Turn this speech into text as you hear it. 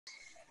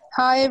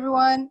Hi,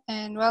 everyone,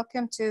 and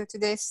welcome to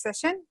today's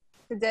session.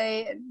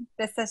 Today,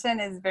 this session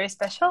is very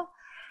special.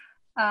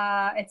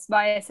 It's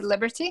by a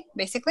celebrity,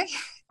 basically,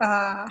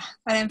 an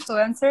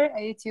influencer,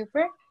 a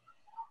YouTuber.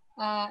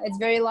 It's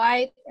very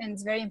light and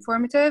it's very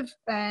informative,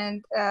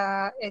 and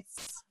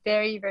it's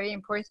very, very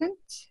important.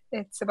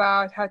 It's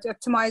about how to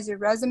optimize your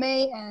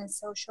resume and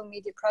social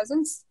media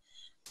presence.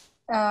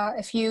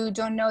 If you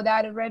don't know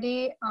that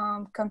already,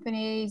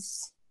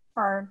 companies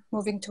are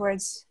moving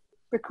towards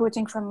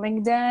recruiting from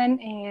LinkedIn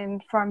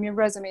and from your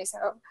resume. So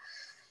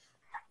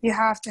you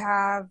have to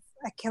have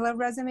a killer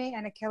resume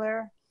and a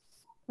killer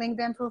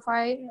LinkedIn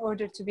profile in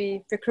order to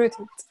be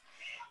recruited.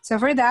 So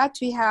for that,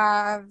 we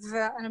have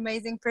an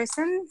amazing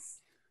person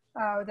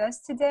with us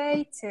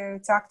today to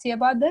talk to you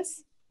about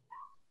this.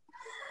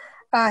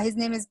 His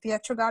name is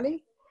Pietro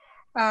Galli.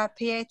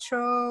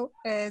 Pietro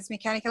is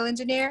mechanical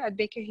engineer at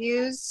Baker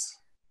Hughes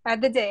at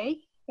the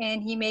day,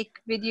 and he make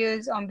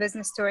videos on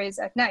business stories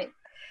at night.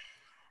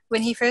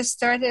 When he first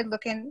started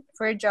looking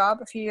for a job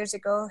a few years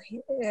ago,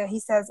 he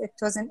says it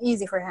wasn't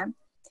easy for him.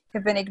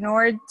 He'd been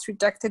ignored,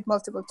 rejected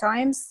multiple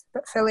times,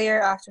 but failure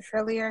after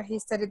failure, he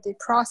studied the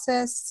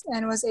process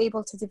and was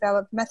able to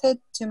develop method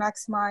to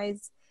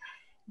maximize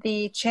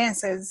the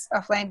chances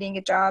of landing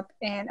a job.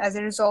 And as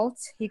a result,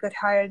 he got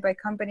hired by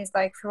companies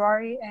like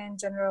Ferrari and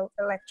General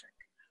Electric.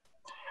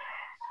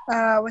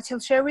 What he'll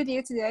share with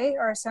you today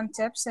are some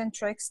tips and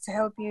tricks to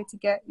help you to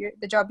get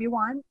the job you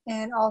want,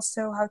 and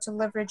also how to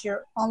leverage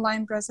your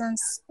online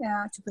presence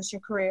to push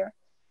your career.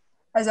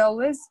 As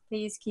always,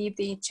 please keep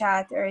the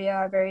chat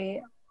area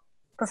very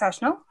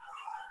professional,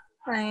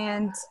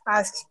 and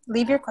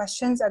leave your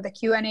questions at the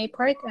Q&A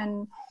part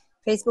and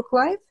Facebook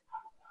Live,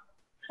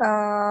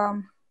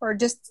 or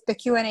just the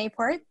Q&A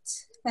part,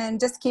 and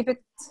just keep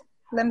it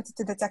limited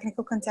to the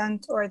technical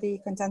content or the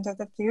content of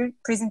the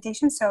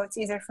presentation, so it's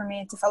easier for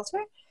me to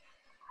filter.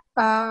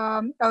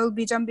 I will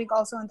be jumping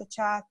also on the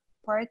chat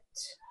part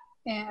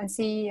and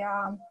see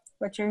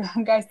what you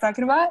guys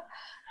talking about.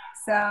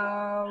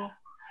 So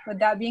with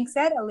that being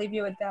said, I'll leave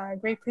you with a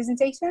great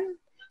presentation.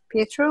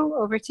 Pietro,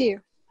 over to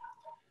you.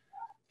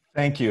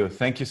 Thank you.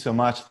 Thank you so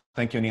much.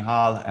 Thank you,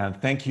 Nihal. And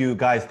thank you,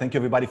 guys. Thank you,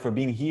 everybody, for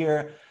being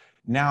here.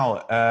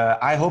 Now,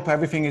 I hope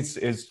everything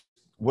is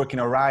working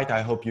all right.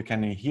 I hope you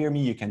can hear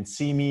me, you can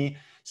see me.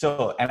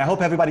 And I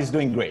hope everybody's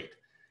doing great.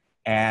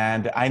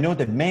 And I know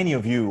that many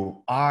of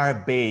you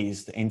are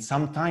based in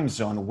some time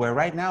zone where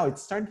right now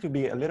it's starting to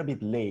be a little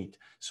bit late.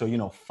 So,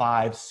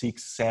 5,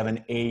 6,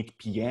 7, 8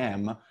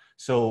 p.m.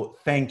 So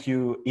thank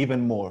you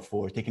even more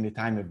for taking the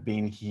time of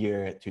being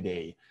here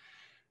today.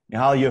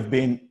 Now, you've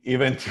been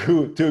even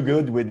too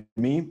good with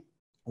me.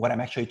 What I'm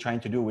actually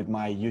trying to do with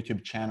my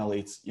YouTube channel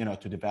is,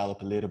 to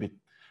develop a little bit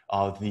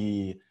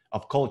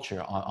of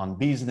culture on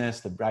business,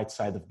 the bright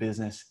side of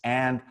business,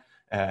 and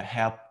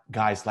help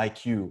guys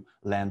like you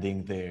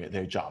landing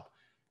their job.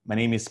 My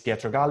name is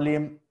Pietro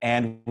Galli,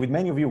 and with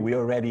many of you, we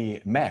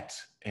already met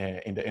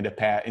in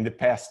the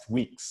past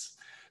weeks.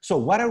 So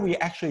what are we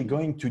actually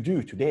going to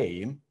do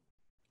today?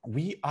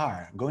 We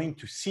are going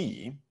to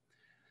see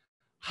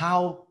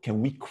how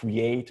can we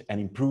create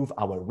and improve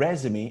our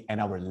resume and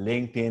our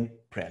LinkedIn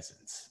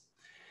presence.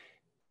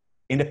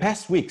 In the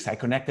past weeks, I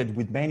connected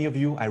with many of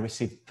you. I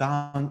received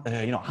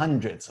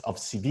hundreds of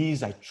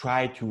CVs. I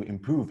tried to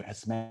improve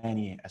as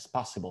many as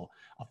possible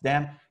of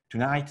them.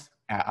 Tonight,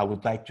 I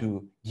would like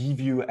to give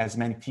you as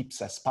many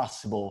tips as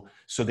possible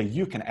so that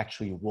you can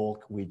actually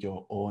walk with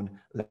your own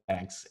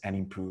legs and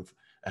improve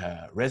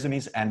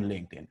resumes and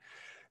LinkedIn.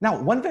 Now,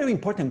 one very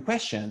important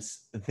question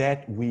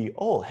that we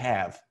all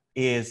have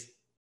is,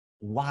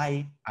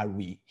 why are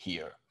we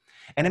here?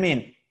 And I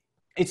mean,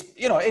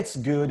 it's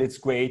good, it's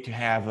great to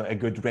have a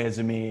good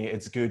resume,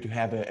 it's good to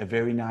have a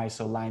very nice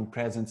online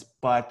presence,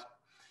 but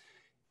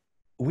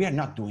we are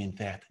not doing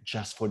that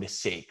just for the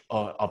sake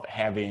of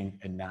having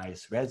a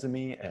nice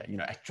resume,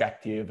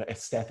 attractive,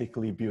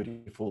 aesthetically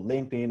beautiful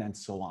LinkedIn, and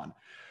so on.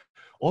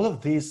 All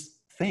of these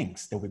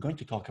things that we're going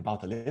to talk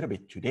about a little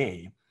bit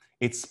today,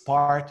 it's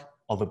part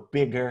of a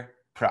bigger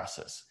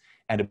process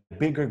and a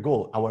bigger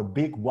goal, our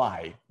big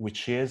why,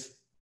 which is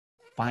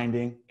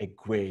finding a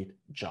great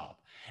job.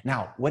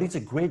 Now, what is a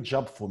great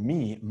job for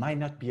me might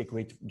not be a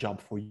great job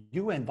for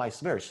you, and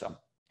vice versa.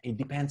 It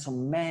depends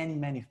on many,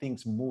 many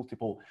things,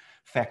 multiple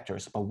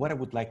factors. But what I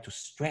would like to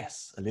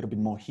stress a little bit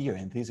more here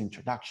in this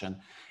introduction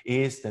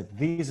is that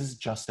this is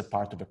just a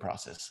part of the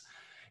process.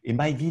 In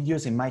my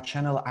videos, in my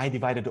channel, I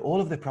divided all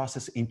of the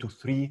process into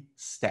 3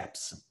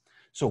 steps.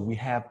 So we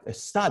have a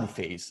study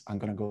phase. I'm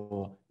going to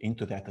go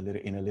into that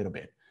in a little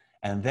bit.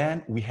 And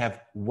then we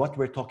have what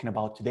we're talking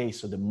about today.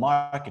 So the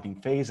marketing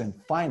phase. And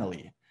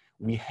finally,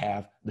 we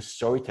have the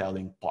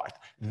storytelling part.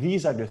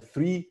 These are the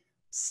 3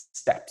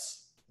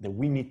 steps that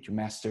we need to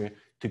master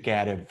to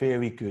get a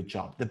very good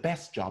job, the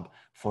best job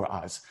for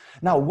us.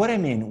 Now, what I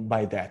mean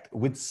by that,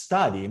 with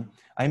study,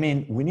 I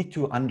mean, we need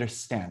to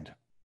understand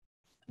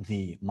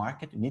the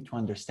market, we need to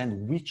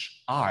understand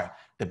which are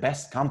the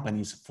best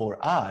companies for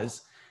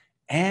us,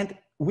 and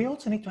we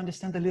also need to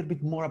understand a little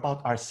bit more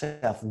about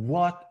ourselves.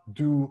 What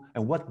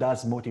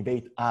does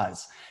motivate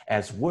us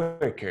as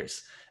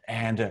workers?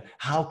 And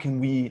how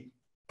can we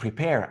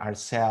prepare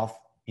ourselves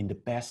in the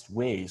best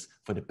ways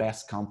for the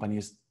best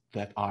companies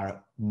that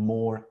are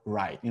more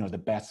right, the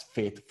best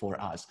fit for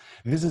us?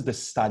 This is the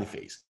study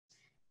phase.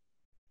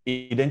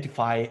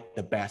 Identify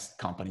the best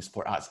companies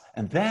for us.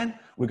 And then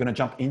we're going to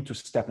jump into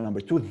step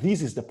number 2.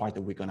 This is the part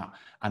that we're going to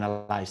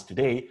analyze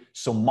today.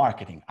 So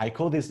marketing. I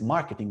call this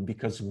marketing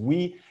because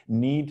we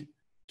need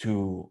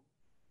to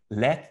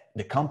let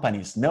the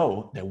companies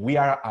know that we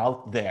are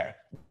out there,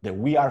 that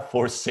we are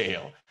for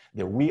sale,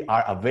 that we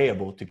are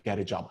available to get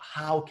a job.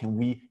 How can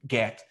we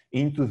get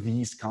into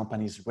these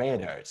companies'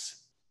 radars?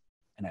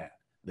 And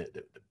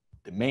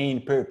the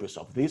main purpose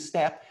of this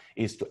step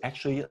is to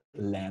actually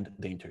land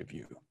the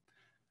interview.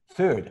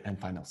 Third and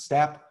final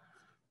step,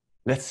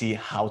 let's see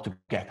how to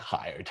get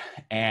hired.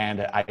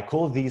 And I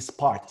call this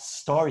part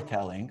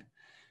storytelling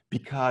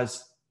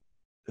because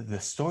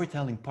the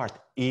storytelling part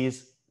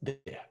is the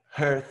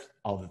heart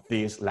of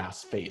this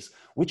last phase,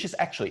 which is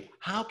actually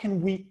how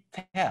can we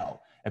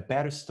tell a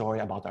better story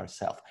about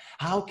ourselves?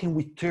 How can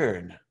we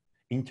turn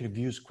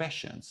interviews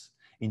questions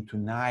into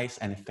nice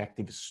and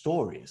effective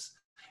stories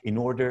in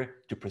order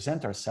to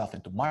present ourselves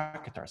and to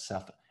market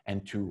ourselves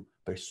and to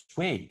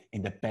persuade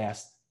in the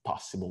best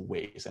possible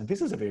ways? And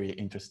this is a very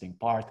interesting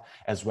part,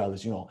 as well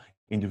as,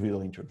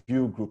 individual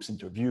interview, groups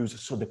interviews.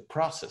 So the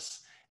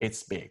process,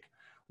 it's big.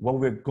 What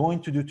we're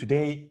going to do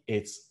today,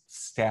 it's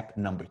step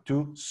number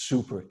 2,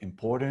 super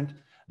important,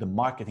 the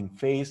marketing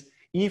phase.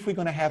 If we're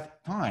going to have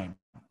time,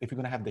 if we're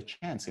going to have the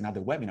chance in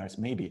other webinars,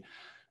 maybe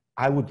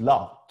I would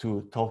love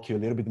to talk to you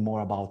a little bit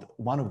more about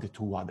one of the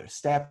 2 other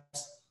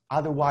steps.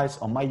 Otherwise,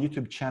 on my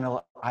YouTube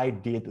channel, I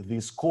did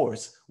this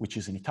course, which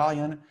is in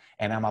Italian,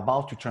 and I'm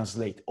about to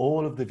translate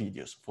all of the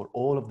videos for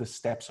all of the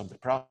steps of the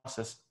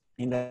process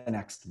in the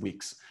next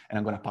weeks. And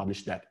I'm going to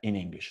publish that in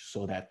English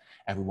so that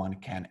everyone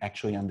can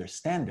actually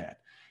understand that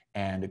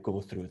and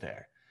go through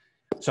there.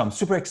 So I'm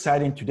super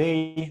excited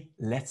today.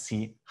 Let's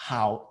see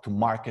how to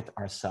market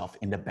ourselves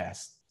in the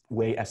best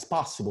way as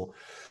possible.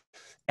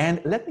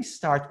 And let me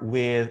start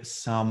with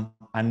some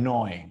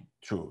annoying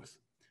truth.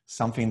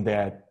 Something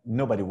that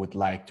nobody would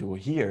like to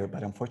hear,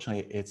 but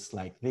unfortunately it's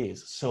like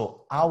this.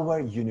 So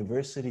our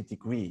university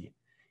degree,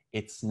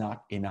 it's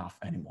not enough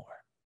anymore.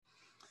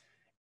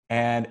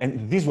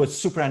 And this was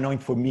super annoying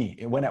for me.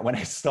 When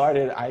I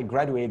started, I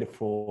graduated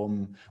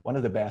from one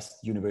of the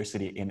best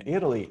university in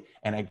Italy,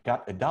 and I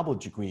got a double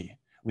degree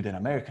with an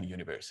American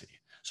university.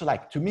 So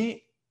like to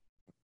me,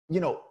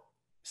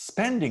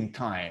 spending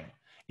time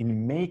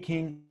in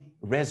making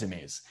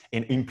resumes,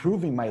 in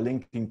improving my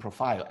LinkedIn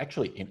profile,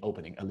 actually in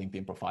opening a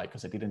LinkedIn profile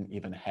because I didn't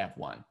even have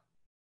one.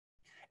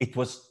 It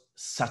was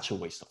such a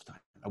waste of time.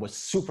 I was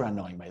super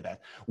annoyed by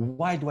that.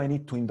 Why do I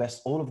need to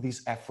invest all of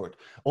this effort,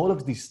 all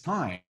of this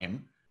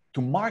time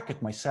to market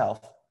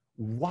myself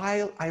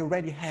while I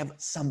already have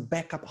some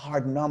backup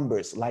hard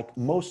numbers like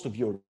most of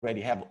you already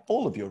have,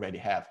 all of you already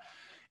have?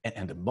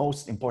 And the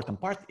most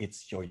important part,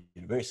 it's your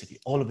university,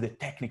 all of the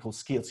technical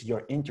skills,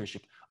 your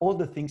internship, all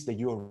the things that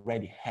you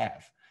already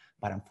have.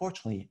 But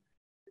unfortunately,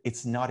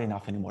 it's not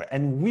enough anymore.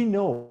 And we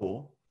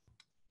know,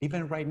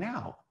 even right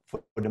now,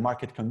 for the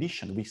market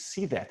condition, we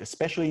see that,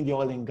 especially in the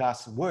oil and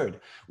gas world,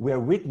 we are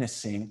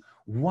witnessing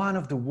one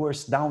of the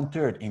worst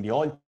downturn in the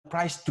oil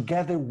price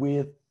together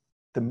with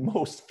the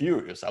most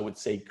furious, I would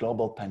say,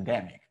 global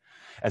pandemic.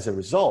 As a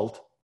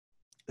result,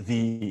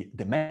 the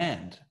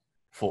demand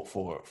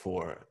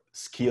for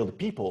skilled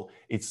people,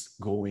 it's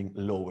going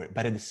lower.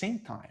 But at the same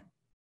time,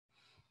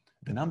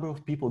 the number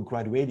of people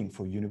graduating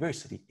for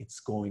university,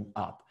 it's going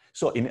up.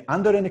 So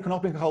under an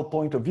economical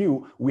point of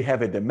view, we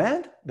have a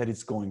demand that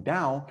is going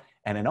down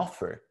and an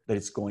offer that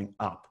is going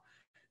up.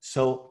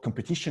 So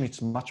competition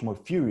is much more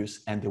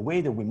furious, and the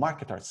way that we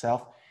market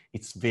ourselves,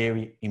 it's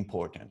very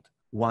important.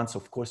 Once,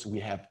 of course, we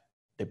have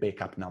the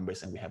backup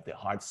numbers and we have the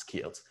hard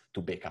skills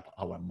to back up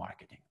our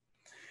marketing.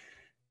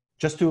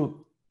 Just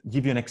to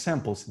give you an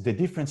example, the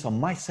difference on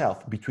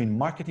myself between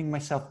marketing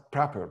myself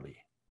properly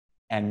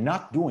and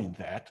not doing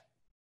that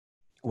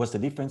was the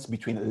difference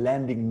between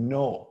landing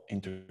no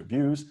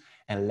interviews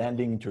and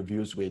landing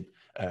interviews with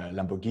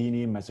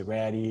Lamborghini,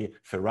 Maserati,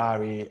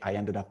 Ferrari. I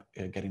ended up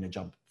getting a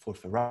job for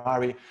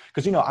Ferrari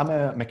because, I'm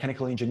a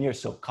mechanical engineer,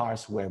 so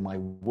cars were my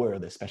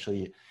world,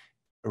 especially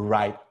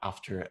right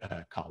after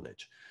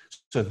college.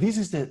 So this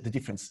is the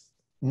difference.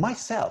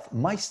 Myself,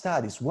 my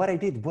studies, what I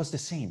did was the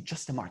same,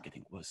 just the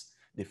marketing was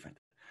different.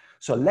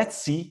 So let's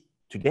see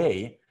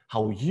today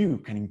how you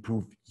can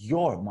improve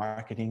your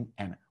marketing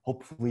and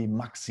hopefully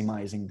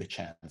maximizing the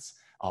chance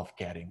of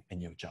getting a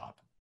new job.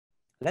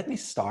 Let me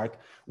start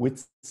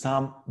with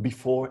some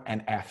before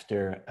and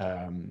after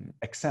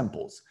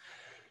examples.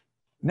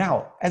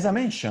 Now, as I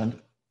mentioned,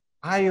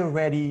 I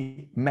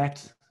already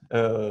met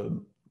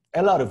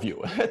a lot of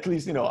you, at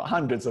least,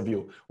 hundreds of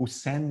you who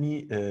send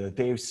me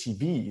their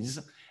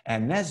CVs,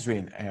 and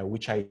Nesrin,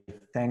 which I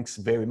thanks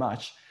very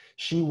much,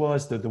 she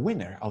was the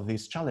winner of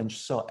this challenge.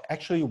 So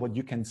actually what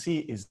you can see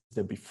is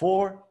the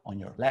before on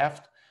your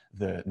left,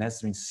 the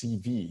Nesrin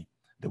CV,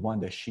 the one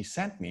that she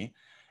sent me.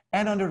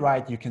 And on the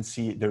right, you can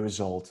see the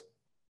result,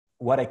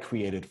 what I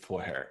created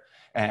for her.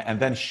 And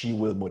then she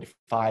will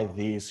modify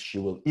this. She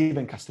will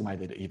even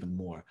customize it even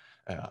more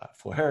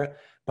for her.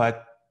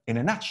 But in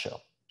a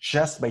nutshell,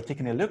 just by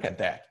taking a look at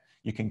that,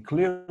 you can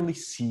clearly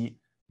see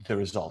the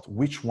result,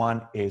 which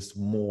one is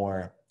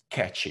more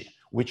catchy,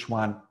 which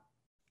one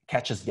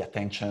catches the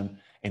attention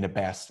in the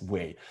best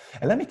way.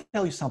 And let me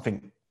tell you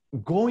something,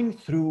 going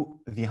through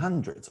the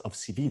hundreds of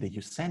CV that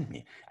you send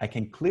me, I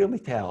can clearly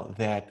tell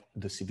that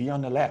the CV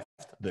on the left,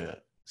 the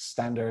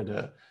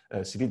standard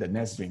CV that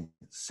Nesrin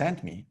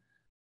sent me,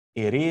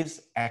 it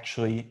is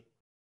actually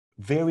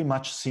very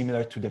much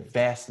similar to the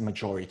vast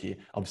majority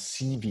of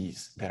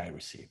CVs that I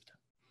received.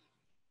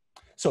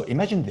 So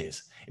imagine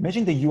this.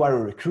 Imagine that you are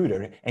a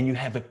recruiter and you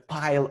have a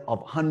pile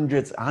of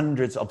hundreds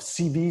of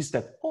CVs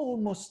that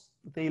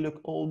they look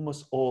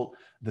almost all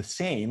the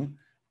same,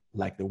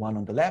 like the one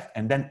on the left,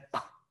 and then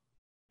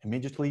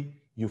immediately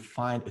you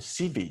find a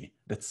CV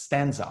that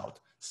stands out,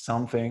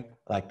 something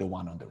like the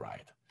one on the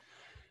right.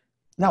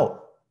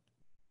 Now,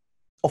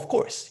 of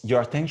course,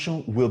 your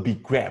attention will be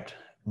grabbed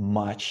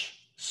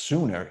much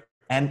sooner,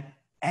 and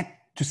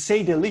to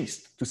say the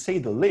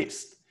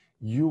least,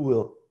 you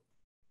will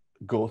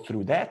go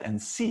through that and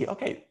see,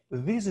 okay,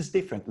 this is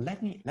different.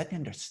 Let me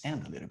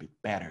understand a little bit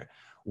better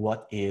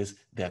what is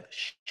that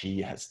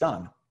she has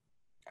done.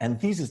 And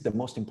this is the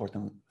most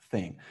important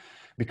thing,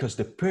 because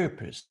the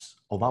purpose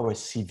of our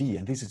CV,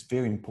 and this is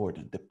very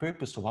important, the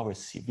purpose of our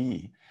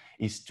CV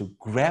is to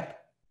grab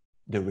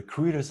the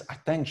recruiter's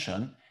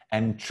attention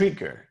and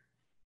trigger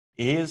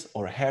his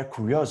or her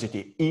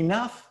curiosity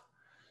enough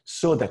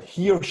so that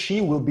he or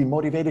she will be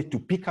motivated to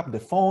pick up the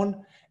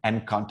phone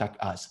and contact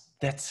us.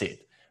 That's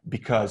it.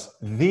 Because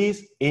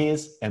this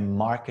is a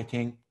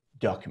marketing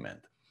document.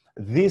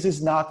 This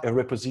is not a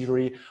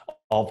repository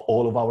of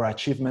all of our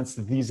achievements.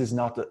 This is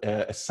not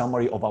a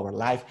summary of our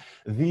life.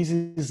 This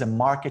is a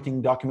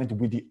marketing document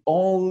with the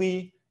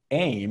only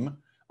aim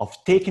of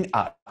taking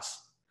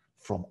us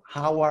from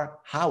our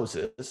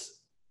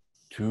houses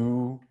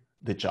to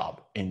the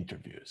job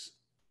interviews.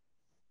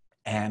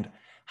 And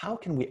how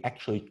can we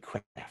actually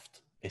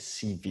craft a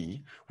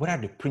CV? What are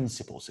the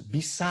principles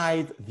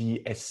beside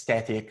the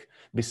aesthetic,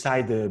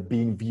 beside the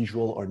being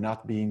visual or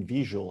not being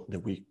visual, that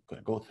we're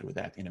going to go through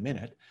that in a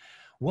minute?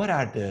 What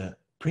are the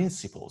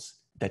principles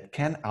that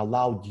can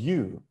allow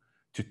you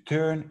to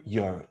turn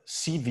your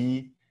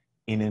CV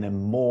in a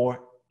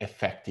more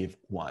effective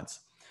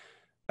ones?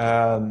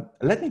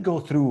 Let me go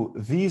through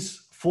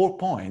these 4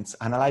 points,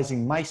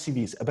 analyzing my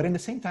CVs, but in the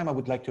same time, I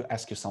would like to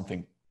ask you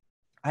something.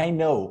 I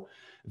know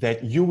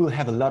that you will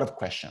have a lot of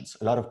questions,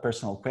 a lot of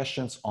personal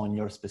questions on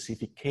your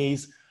specific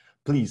case.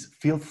 Please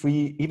feel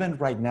free, even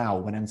right now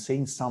when I'm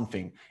saying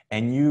something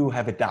and you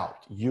have a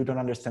doubt, you don't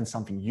understand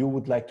something, you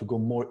would like to go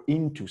more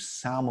into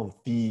some of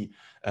the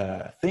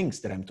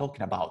things that I'm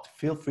talking about,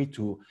 feel free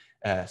to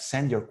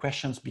send your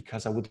questions,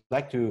 because I would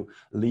like to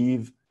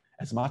leave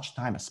as much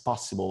time as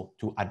possible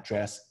to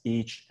address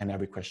each and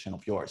every question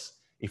of yours.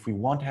 If we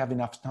won't have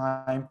enough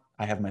time,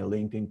 I have my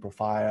LinkedIn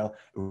profile,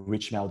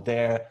 reach me out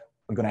there.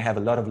 I'm going to have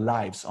a lot of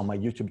lives on my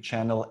YouTube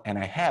channel, and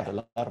I have a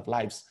lot of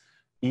lives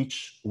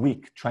each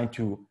week trying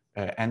to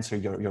answer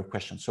your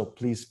questions. So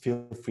please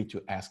feel free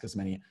to ask as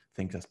many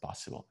things as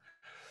possible.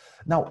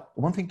 Now,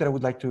 one thing that I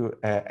would like to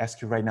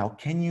ask you right now,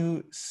 can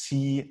you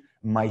see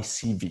my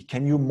CV?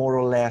 Can you more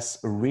or less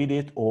read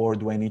it, or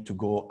do I need to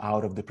go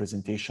out of the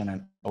presentation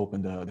and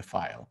open the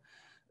file?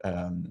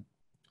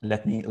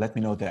 Let me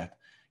know that.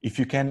 If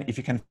you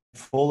can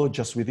follow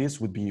just with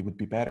this, would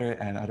be better.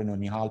 And I don't know,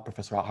 Nihal,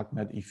 Professor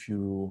Ahmed, if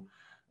you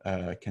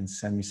can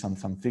send me some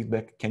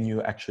feedback. Can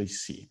you actually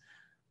see?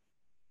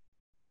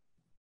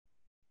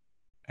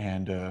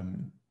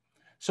 And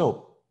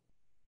so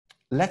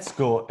let's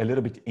go a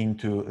little bit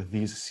into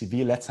this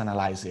CV. Let's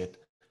analyze it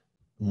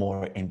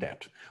more in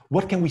depth.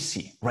 What can we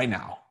see right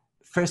now?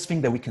 First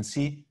thing that we can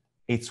see,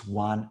 it's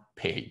one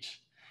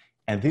page.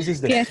 And this is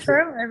the—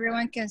 Pietro,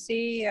 everyone can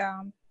see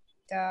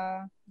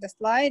the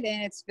slide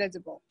and it's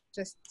visible.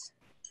 Just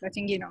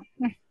letting you know.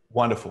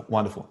 Wonderful,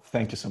 wonderful.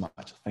 Thank you so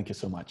much. Thank you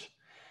so much.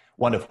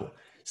 Wonderful.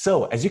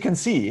 So as you can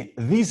see,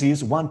 this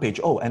is one page.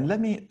 Oh, and let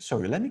me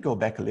go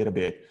back a little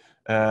bit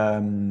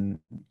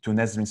to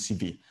Nesrin's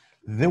CV.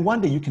 The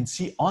one that you can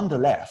see on the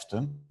left,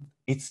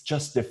 it's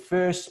just the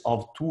first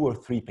of 2 or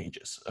 3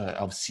 pages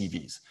of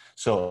CVs.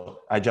 So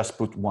I just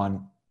put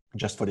one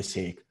just for the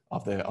sake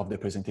of the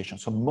presentation.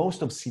 So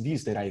most of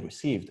CVs that I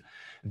received,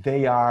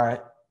 they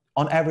are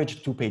on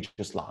average 2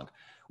 pages long.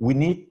 We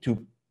need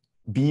to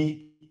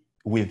be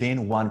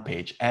within 1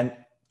 page. And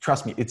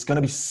trust me, it's going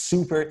to be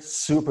super,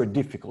 super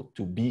difficult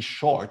to be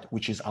short,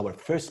 which is our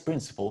first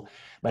principle,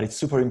 but it's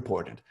super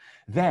important.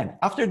 Then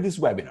after this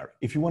webinar,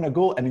 if you want to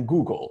go and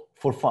Google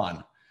for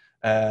fun,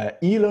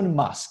 Elon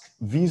Musk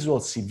visual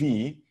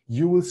CV,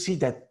 you will see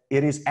that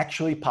it is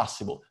actually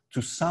possible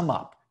to sum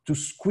up, to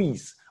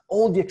squeeze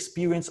all the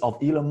experience of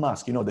Elon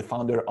Musk, you know, the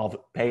founder of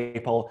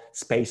PayPal,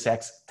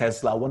 SpaceX,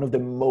 Tesla, one of the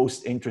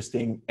most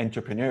interesting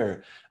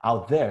entrepreneur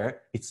out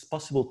there. It's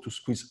possible to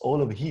squeeze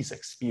all of his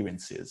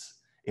experiences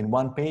in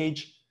one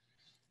page.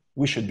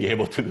 We should be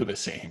able to do the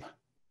same.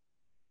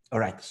 All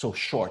right, so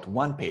short,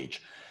 one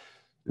page.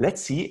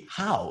 Let's see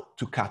how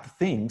to cut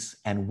things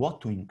and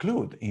what to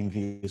include in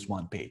this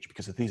one page,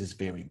 because this is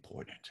very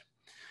important.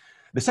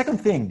 The second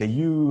thing that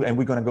and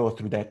we're gonna go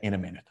through that in a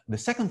minute. The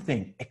second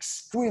thing,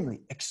 extremely,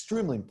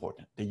 extremely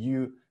important that you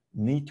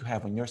need to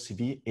have on your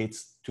CV,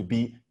 it's to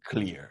be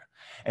clear.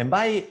 And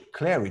by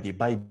clarity,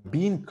 by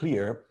being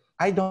clear,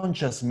 I don't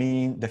just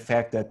mean the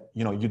fact that,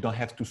 you know, you don't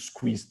have to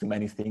squeeze too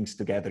many things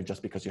together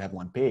just because you have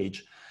one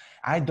page.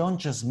 I don't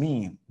just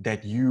mean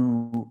that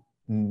you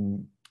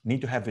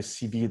need to have a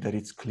CV that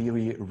it's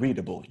clearly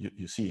readable.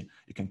 You see,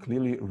 you can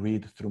clearly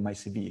read through my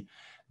CV.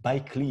 By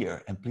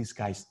clear, and please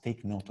guys,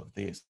 take note of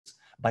this.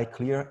 By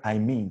clear, I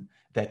mean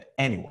that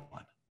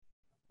anyone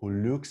who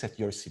looks at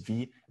your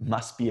CV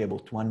must be able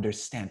to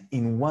understand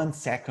in 1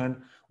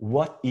 second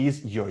what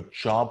is your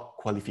job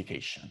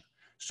qualification.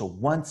 So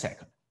 1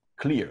 second,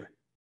 clear.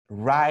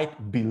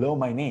 Right below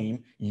my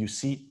name, you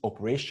see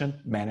Operation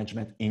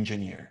Management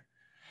Engineer.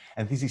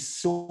 And this is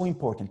so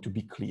important to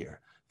be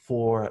clear.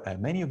 For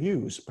many of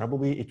you,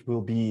 probably it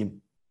will be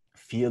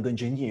field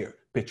engineer,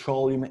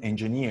 petroleum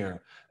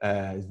engineer,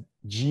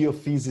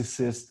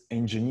 geophysicist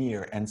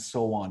engineer, and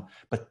so on.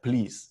 But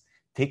please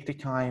take the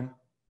time,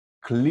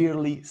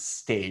 clearly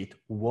state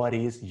what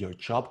is your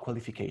job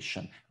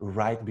qualification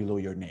right below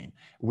your name.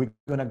 We're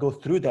gonna go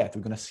through that.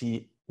 We're gonna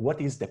see what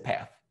is the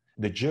path,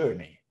 the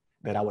journey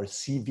that our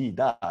CV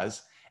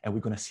does, and we're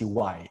gonna see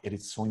why it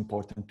is so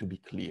important to be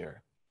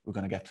clear. We're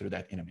gonna get through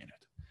that in a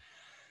minute.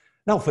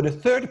 Now, for the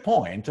third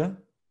point,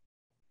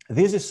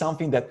 this is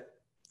something that,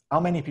 how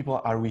many people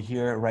are we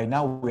here right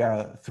now? We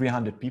are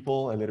 300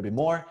 people, a little bit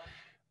more.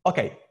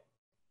 Okay,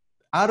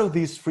 out of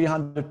these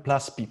 300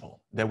 plus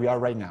people that we are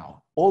right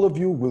now, all of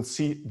you will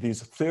see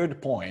this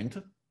third point,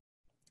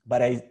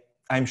 but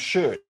I'm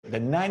sure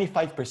that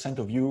 95%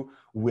 of you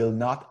will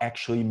not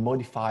actually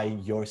modify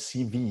your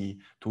CV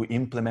to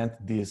implement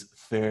this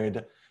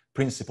third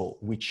principle,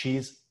 which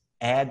is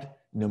add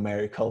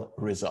numerical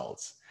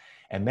results.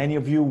 And many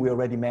of you we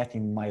already met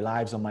in my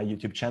lives on my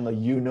YouTube channel.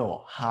 You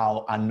know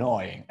how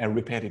annoying and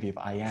repetitive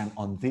I am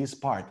on this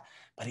part,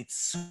 but it's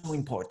so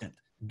important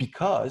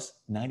because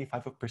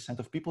 95%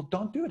 of people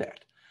don't do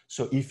that.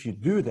 So if you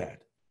do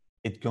that,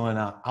 it's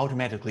gonna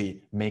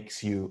automatically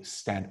makes you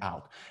stand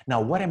out. Now,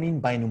 what I mean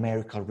by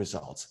numerical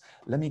results,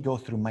 let me go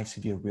through my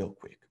CV real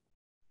quick.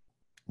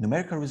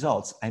 Numerical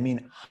results, I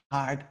mean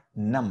hard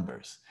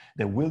numbers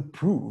that will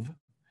prove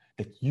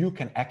that you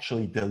can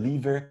actually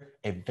deliver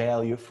a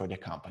value for the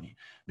company.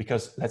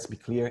 Because let's be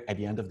clear, at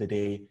the end of the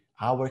day,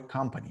 our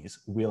companies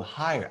will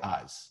hire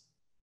us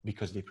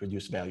because they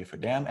produce value for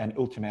them and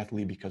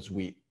ultimately because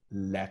we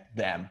let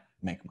them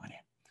make money.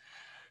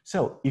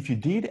 So if you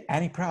did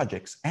any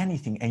projects,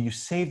 anything, and you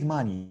saved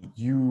money,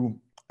 you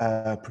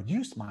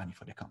produced money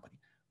for the company,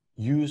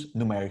 use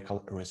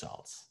numerical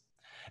results.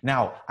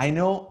 Now, I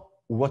know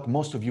what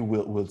most of you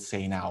will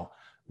say now.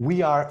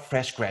 We are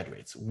fresh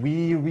graduates.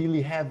 We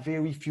really have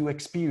very few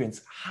experience.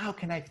 How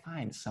can I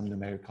find some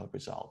numerical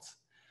results?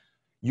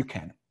 You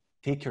can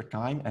take your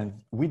time, and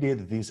we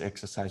did this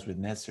exercise with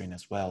Nesrin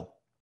as well.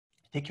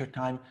 Take your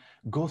time,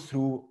 go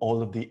through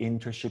all of the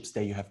internships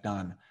that you have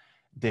done,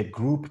 the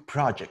group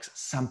projects,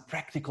 some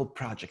practical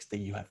projects that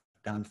you have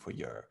done for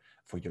your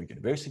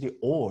university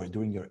or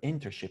during your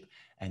internship,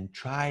 and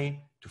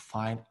try to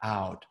find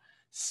out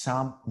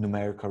some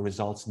numerical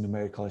results,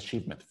 numerical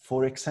achievement.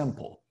 For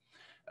example,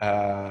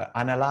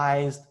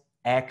 analyzed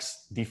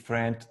X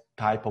different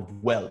type of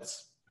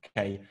wells,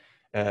 okay?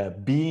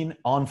 Being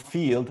on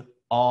field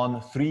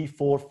on 3,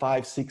 4,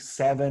 5, 6,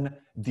 7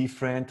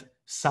 different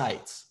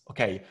sites,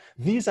 okay?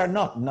 These are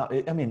not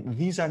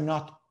these are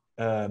not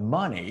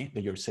money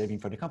that you're saving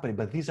for the company,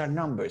 but these are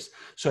numbers.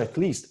 So at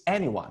least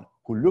anyone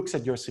who looks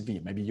at your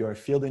CV, maybe you're a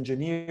field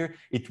engineer,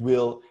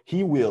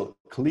 he will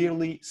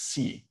clearly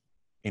see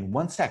in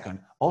 1 second,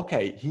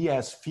 okay, he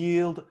has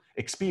field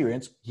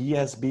experience, he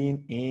has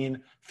been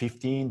in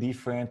 15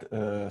 different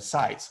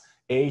sites,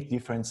 8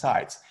 different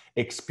sites,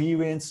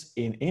 experience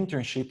in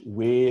internship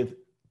with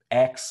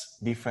X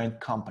different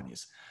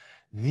companies.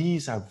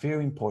 These are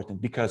very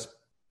important because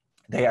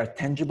they are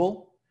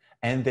tangible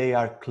and they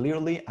are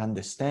clearly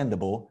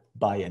understandable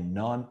by a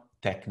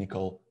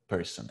non-technical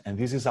person. And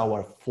this is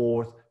our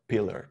fourth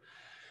pillar.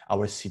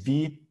 Our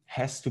CV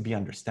has to be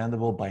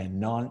understandable by a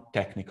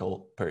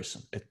non-technical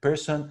person, a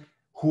person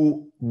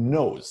who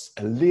knows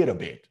a little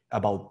bit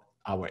about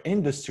our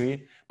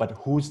industry, but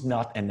who's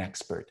not an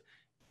expert.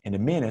 In a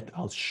minute,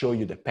 I'll show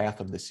you the path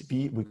of the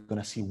CV. We're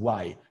gonna see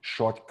why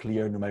short,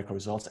 clear numerical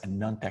results and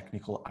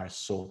non-technical are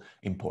so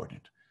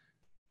important.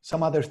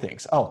 Some other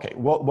things. Okay,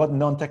 what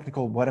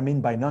non-technical, what I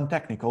mean by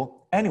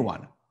non-technical,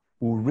 anyone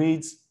who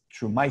reads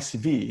through my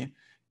CV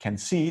can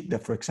see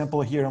that, for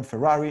example, here on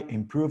Ferrari,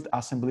 improved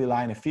assembly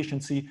line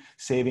efficiency,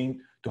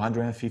 saving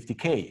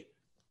 250K.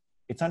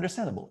 It's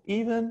understandable.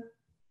 Even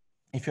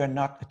if you're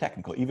not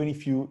technical, even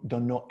if you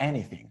don't know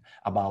anything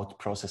about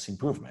process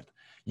improvement.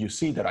 You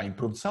see that I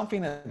improved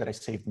something and that I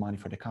saved money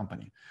for the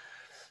company.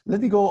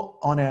 Let me go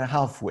on a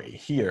halfway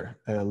here.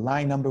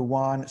 Line number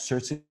 1,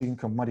 searching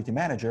commodity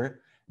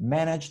manager,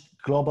 managed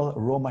global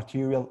raw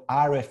material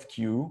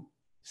RFQ,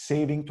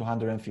 saving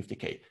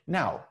 250K.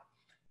 Now,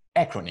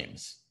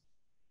 acronyms.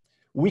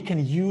 We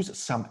can use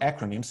some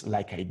acronyms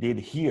like I did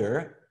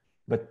here,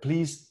 but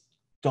please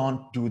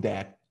don't do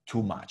that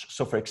too much.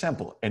 So for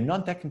example, a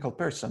non-technical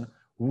person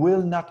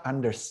will not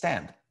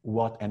understand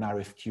what an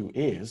RFQ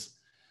is,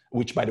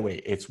 which by the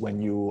way, it's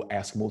when you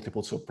ask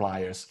multiple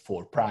suppliers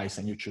for price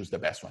and you choose the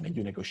best one and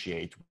you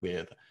negotiate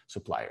with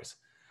suppliers.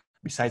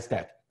 Besides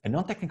that, a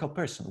non-technical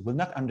person will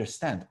not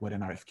understand what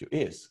an RFQ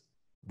is,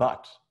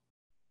 but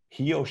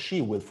he or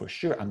she will for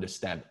sure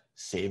understand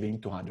saving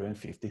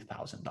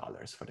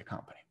 $250,000 for the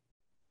company.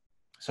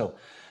 So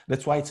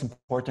that's why it's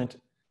important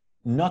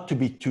not to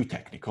be too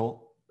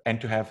technical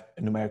and to have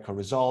numerical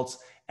results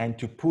and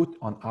to put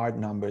on hard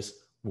numbers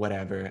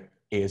whatever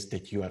is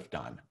that you have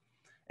done.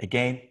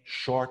 Again,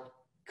 short,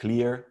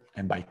 clear,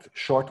 and by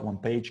short, 1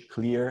 page,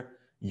 clear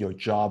your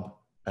job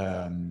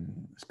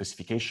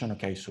specification.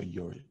 Okay, so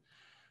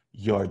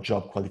your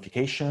job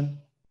qualification,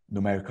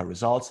 numerical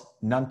results,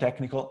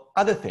 non-technical,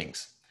 other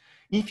things.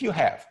 If you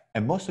have,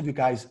 and most of you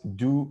guys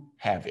do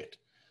have it,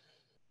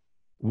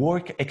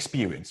 work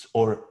experience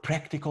or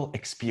practical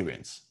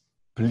experience,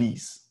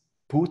 please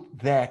put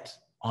that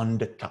on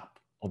the top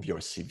of your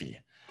CV,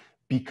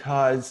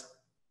 because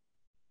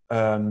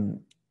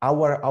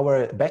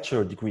our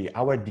bachelor degree,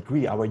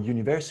 our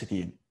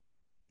university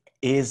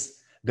is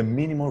the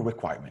minimum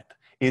requirement,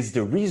 is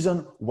the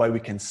reason why we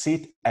can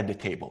sit at the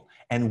table.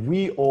 And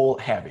we all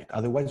have it.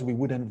 Otherwise, we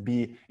wouldn't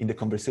be in the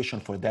conversation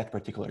for that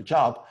particular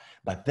job.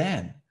 But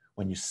then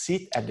when you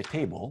sit at the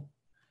table,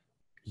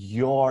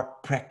 your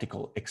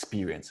practical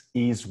experience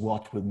is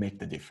what will make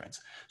the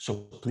difference. So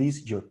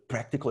please, your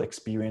practical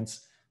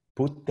experience,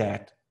 put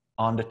that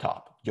on the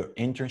top, your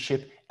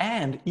internship,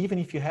 and even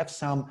if you have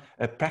some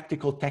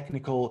practical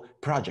technical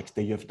projects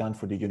that you have done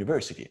for the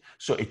university.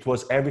 So it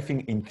was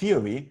everything in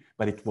theory,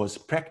 but it was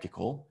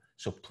practical.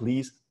 So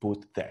please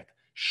put that.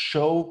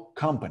 Show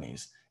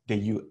companies that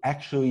you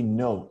actually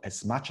know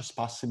as much as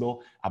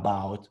possible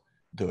about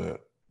the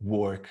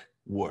work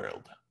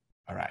world.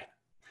 All right.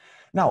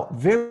 Now,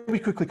 very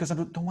quickly, because I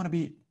don't want to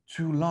be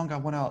too long, I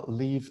want to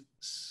leave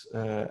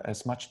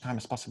as much time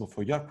as possible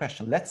for your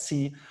question. Let's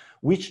see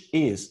which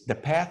is the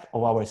path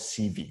of our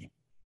CV.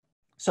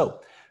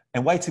 So,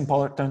 and why it's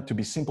important to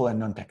be simple and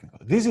non-technical.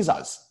 This is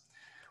us.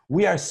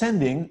 We are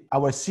sending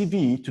our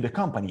CV to the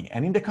company,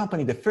 and in the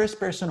company, the first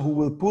person who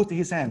will put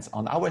his hands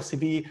on our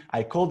CV,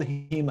 I called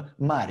him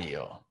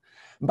Mario.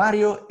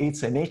 Mario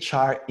is an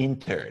HR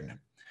intern.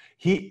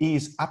 He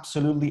is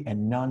absolutely a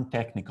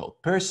non-technical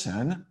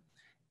person.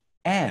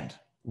 And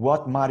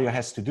what Mario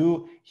has to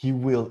do, he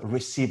will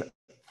receive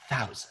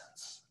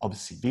thousands of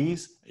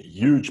CVs, a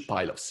huge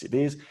pile of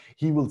CVs.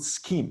 He will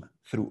skim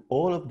through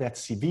all of that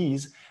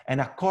CVs, and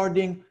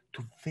according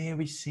to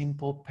very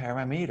simple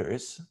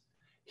parameters,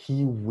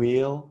 he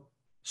will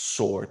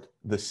sort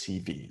the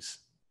CVs.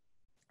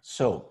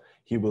 So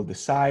he will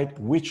decide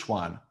which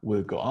one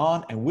will go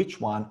on and which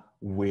one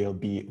will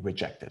be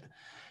rejected.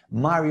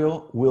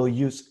 Mario will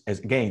use, as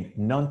again,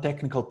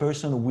 non-technical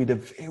person with a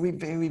very,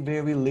 very,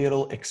 very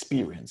little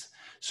experience.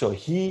 So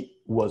he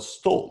was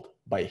told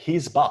by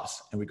his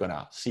boss, and we're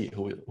gonna see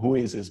who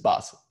is his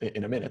boss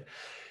in a minute,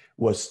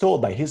 was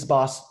told by his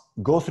boss,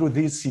 go through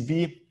this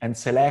CV and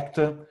select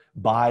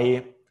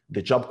by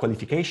the job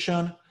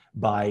qualification,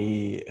 by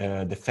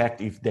the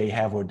fact if they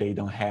have or they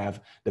don't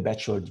have the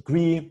bachelor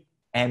degree,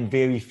 and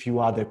very few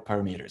other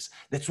parameters.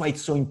 That's why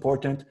it's so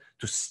important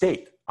to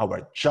state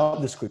our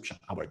job description,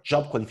 our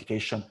job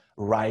qualification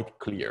right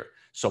clear.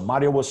 So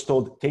Mario was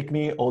told, take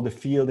me all the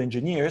field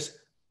engineers,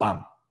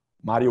 bam.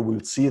 Mario will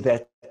see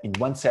that in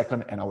 1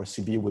 second and our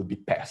CV will be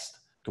passed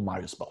to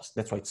Mario's boss.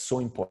 That's why it's so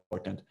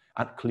important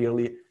and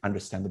clearly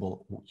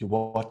understandable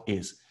what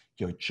is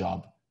your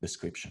job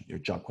description, your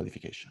job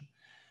qualification.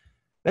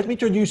 Let me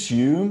introduce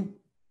you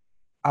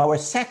the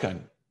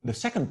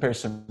second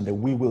person that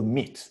we will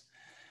meet.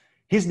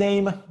 His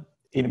name,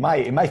 in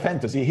my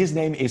fantasy, his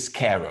name is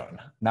Karen.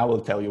 Now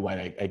I'll tell you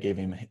why I gave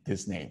him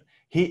this name.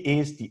 He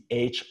is the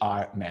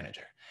HR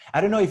manager.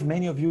 I don't know if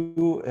many of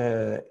you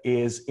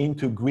is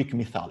into Greek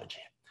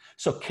mythology.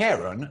 So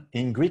Karen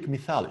in Greek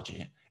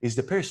mythology is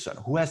the person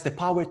who has the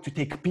power to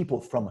take people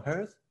from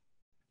earth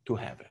to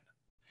heaven.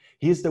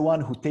 He is the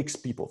one who takes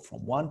people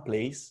from one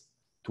place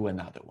to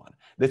another one.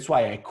 That's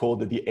why I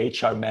called the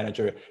HR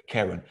manager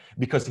Karen,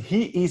 because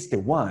he is the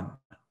one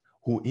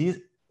who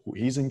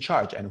is in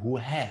charge and who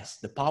has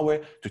the power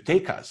to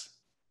take us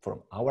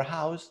from our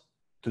house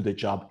to the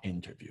job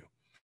interview.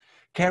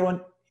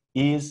 Karen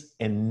is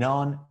a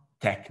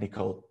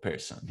non-technical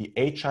person. The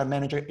HR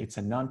manager, it's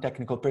a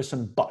non-technical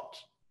person, but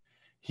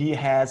he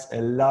has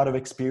a lot of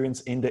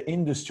experience in the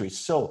industry.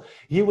 So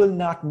he will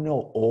not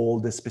know all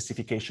the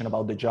specification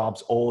about the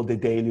jobs, all the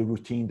daily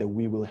routine that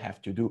we will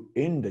have to do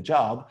in the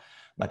job,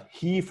 but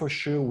he for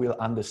sure will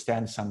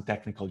understand some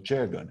technical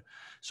jargon.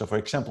 So for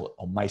example,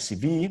 on my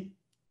CV,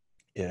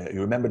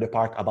 you remember the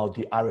part about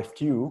the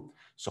RFQ.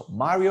 So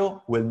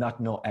Mario will not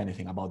know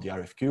anything about the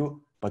RFQ,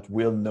 but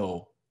will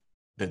know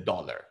the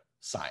dollar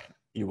sign.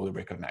 He will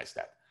recognize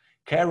that.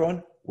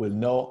 Karen will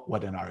know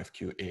what an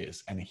RFQ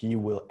is, and he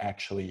will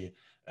actually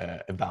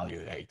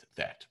evaluate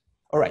that.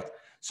 All right,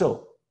 so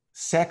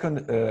second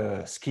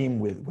scheme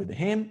with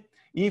him,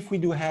 if we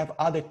do have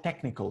other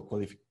technical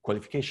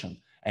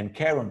qualification and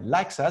Karen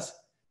likes us,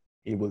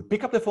 he will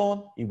pick up the phone,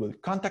 he will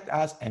contact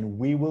us, and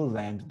we will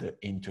land the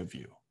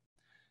interview.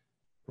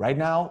 Right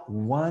now,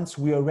 once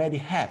we already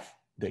have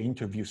the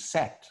interview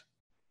set,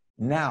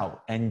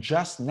 now and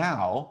just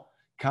now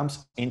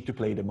comes into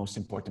play the most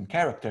important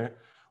character,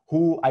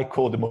 who I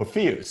call the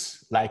Morpheus,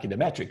 like in the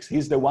Matrix.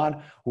 He's the one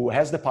who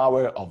has the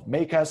power of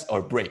make us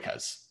or break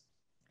us.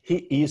 He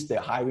is the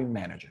hiring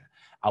manager,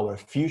 our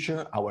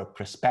future, our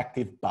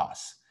prospective boss.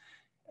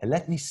 And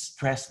let me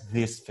stress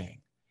this thing.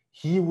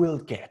 He will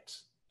get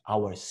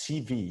our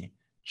CV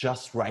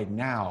just right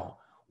now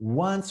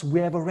once we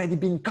have already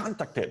been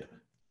contacted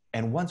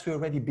and once we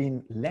already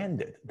been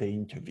landed the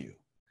interview.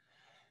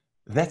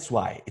 That's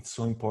why it's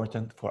so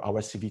important for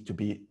our CV to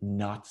be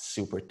not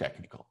super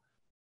technical.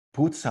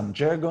 Put some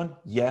jargon,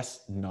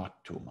 yes,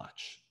 not too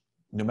much.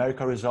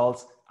 Numerical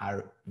results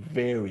are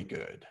very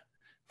good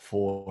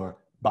for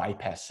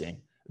bypassing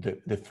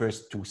the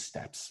first two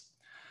steps.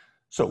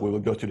 So we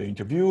will go to the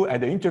interview.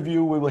 At the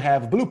interview, we will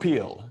have blue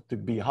pill to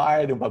be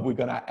hired, but we're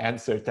gonna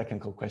answer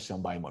technical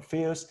question by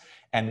Morpheus.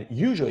 And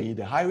usually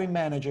the hiring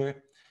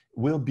manager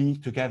will be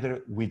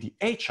together with the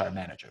HR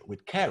manager,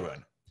 with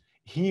Karen.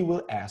 He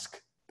will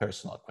ask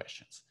personal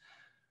questions.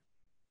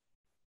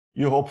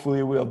 You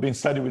hopefully will be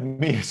studying with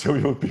me, so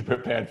you will be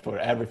prepared for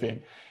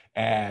everything.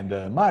 And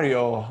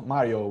Mario,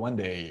 one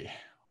day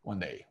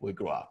will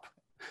grow up.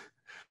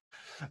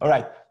 All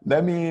right,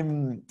 let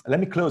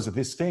me close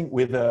this thing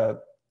with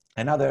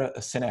another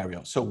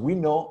scenario. So we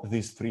know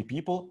these three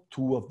people,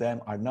 two of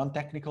them are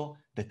non-technical.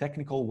 The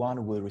technical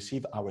one will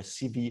receive our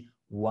CV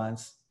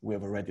once we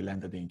have already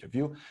landed the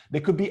interview.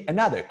 There could be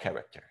another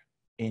character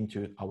into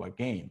our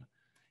game.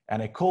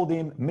 And I called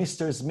him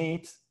Mr.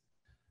 Smith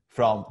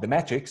from the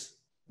Matrix.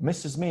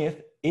 Mr.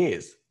 Smith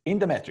is in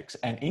the Matrix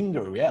and in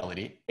the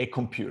reality, a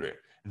computer.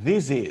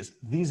 This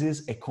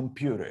is a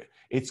computer.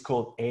 It's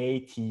called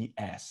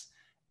ATS,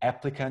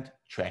 Applicant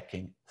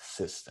Tracking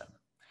System.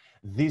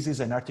 This is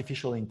an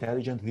artificial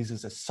intelligence. This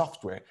is a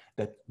software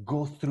that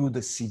goes through the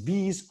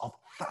CVs of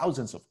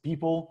thousands of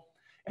people.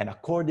 And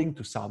according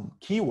to some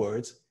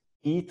keywords,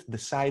 it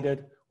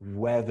decided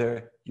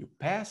whether you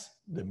pass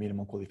the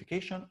minimum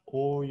qualification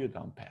or you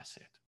don't pass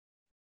it.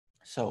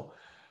 So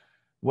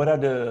what are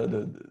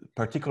the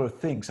particular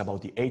things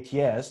about the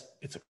ATS?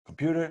 It's a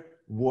computer,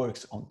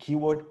 works on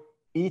keyword.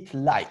 It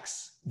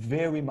likes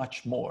very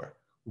much more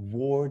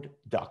Word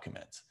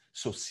documents.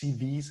 So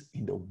CVs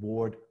in the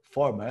Word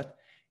format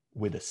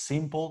with a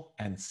simple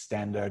and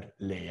standard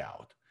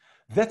layout.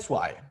 That's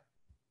why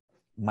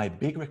my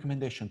big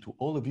recommendation to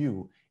all of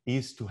you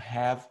is to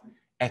have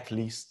at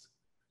least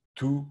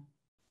two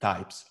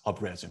types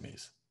of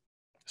resumes.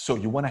 So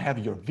you want to have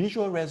your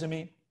visual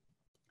resume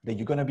that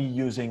you're going to be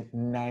using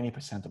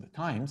 90% of the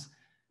times,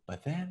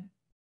 but then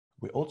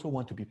we also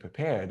want to be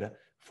prepared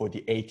for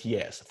the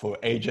ATS, for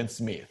Agent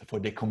Smith, for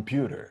the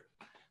computer.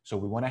 So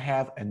we want to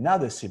have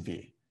another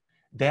CV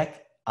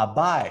that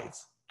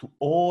abides to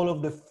all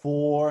of the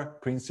four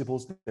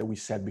principles that we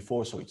said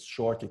before. So it's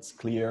short, it's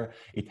clear,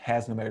 it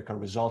has numerical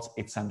results,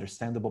 it's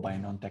understandable by a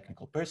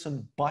non-technical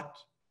person, but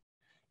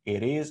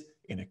it is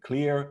in a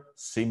clear,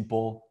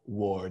 simple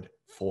Word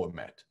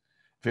format.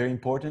 Very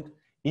important,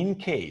 in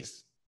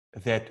case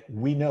that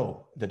we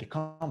know that the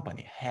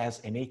company has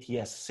an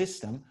ATS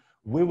system,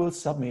 we will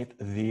submit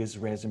this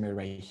resume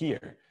right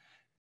here,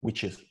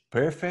 which is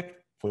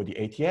perfect for the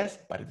ATS,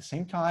 but at the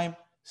same time,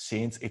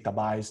 since it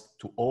abides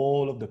to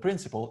all of the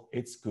principles,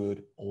 it's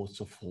good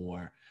also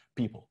for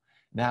people.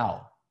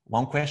 Now,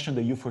 one question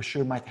that you for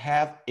sure might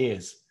have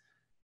is,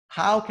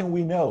 how can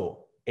we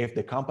know if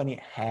the company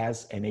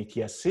has an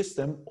ATS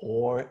system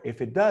or if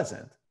it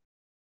doesn't?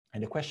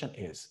 And the question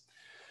is,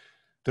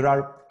 there are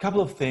a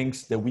couple of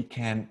things that we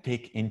can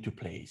take into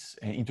place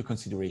and into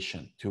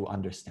consideration to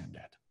understand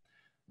that.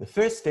 The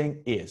first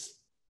thing is,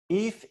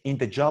 if in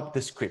the job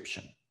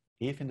description,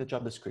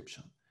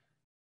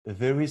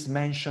 there is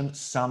mentioned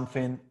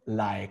something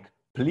like,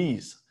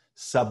 please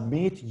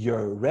submit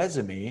your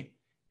resume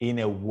in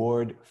a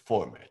Word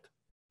format.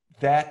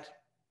 That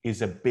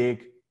is a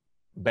big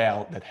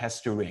bell that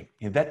has to ring.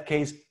 In that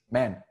case,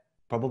 man,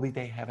 probably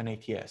they have an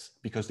ATS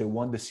because they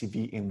want the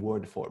CV in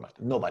Word format.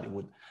 Nobody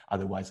would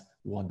otherwise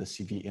want the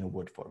CV in a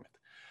Word format.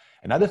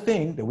 Another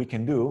thing that we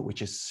can do,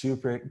 which is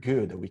super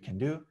good that we can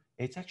do,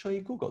 it's actually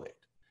Google it.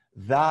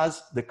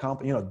 Does the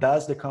company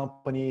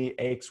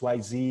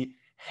XYZ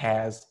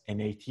has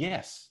an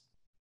ATS?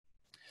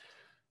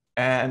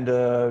 And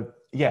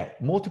yeah,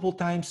 multiple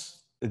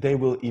times they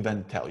will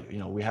even tell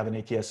you, we have an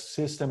ATS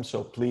system,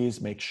 so please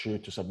make sure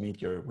to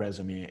submit your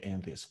resume in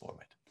this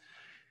format.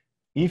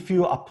 If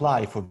you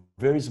apply for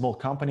very small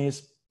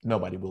companies,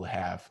 nobody will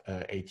have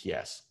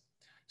ATS.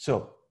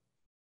 So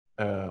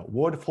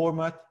Word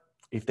format,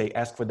 if they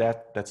ask for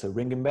that, that's a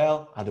ringing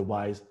bell.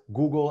 Otherwise,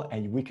 Google,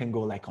 and we can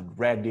go like on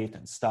Reddit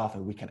and stuff,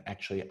 and we can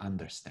actually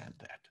understand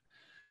that.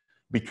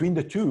 Between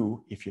the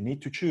two, if you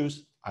need to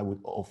choose, I would,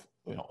 of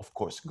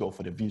course, go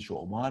for the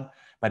visual one.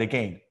 But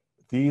again,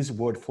 this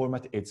Word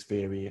format, it's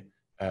very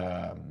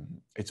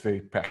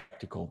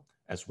practical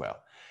as well.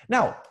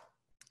 Now,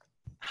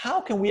 how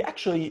can we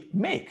actually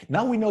make?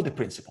 Now we know the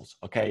principles,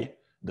 okay?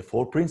 The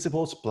 4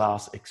 principles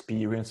plus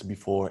experience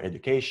before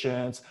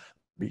educations,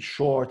 be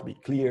short, be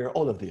clear,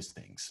 all of these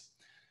things.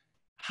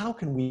 How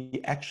can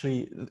we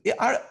actually,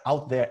 are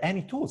out there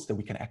any tools that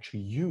we can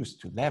actually use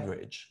to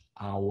leverage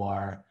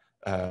our,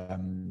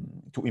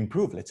 to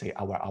improve, let's say,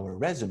 our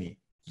resume?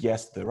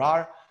 Yes, there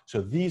are.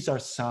 So these are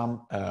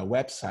some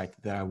websites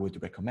that I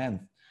would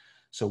recommend.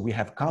 So we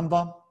have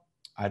Canva.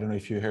 I don't know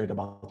if you heard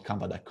about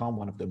Canva.com,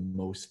 one of the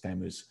most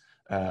famous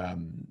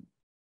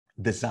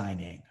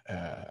designing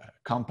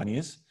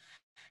companies.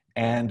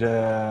 And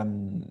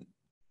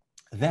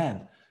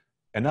then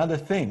another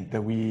thing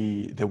that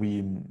we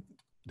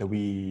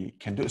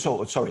can do.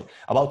 So sorry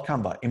about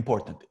Canva.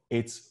 Important.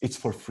 It's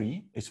for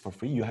free. It's for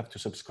free. You have to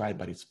subscribe,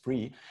 but it's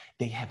free.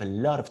 They have a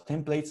lot of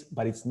templates,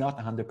 but it's not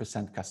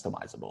 100%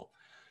 customizable.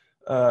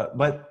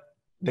 But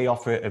they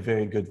offer a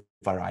very good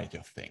variety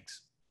of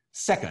things.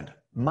 Second,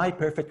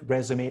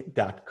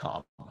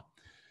 myperfectresume.com.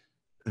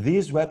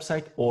 This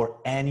website or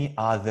any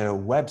other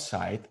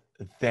website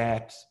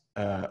that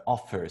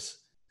offers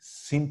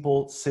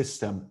simple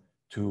system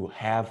to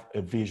have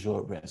a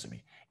visual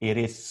resume. It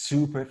is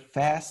super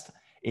fast.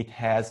 It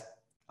has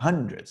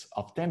hundreds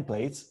of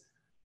templates.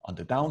 On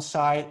the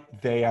downside,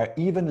 they are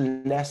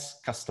even less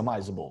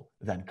customizable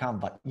than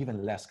Canva,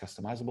 even less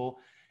customizable,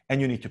 and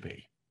you need to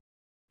pay.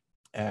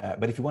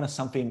 But if you want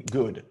something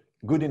good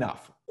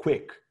enough,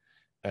 quick,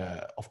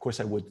 of course,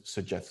 I would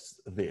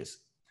suggest this.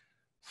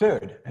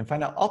 Third and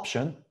final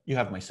option, you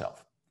have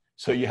myself.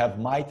 So you have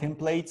my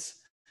templates.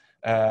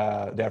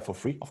 They're for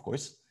free, of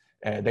course.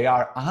 They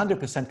are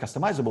 100%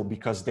 customizable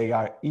because they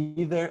are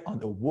either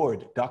on a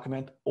Word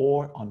document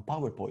or on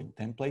PowerPoint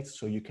templates.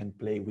 So you can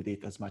play with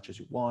it as much as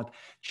you want,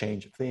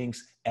 change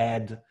things,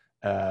 add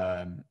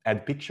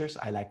pictures.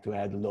 I like to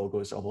add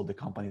logos of all the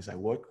companies I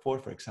work for.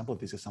 For example,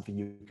 this is something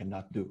you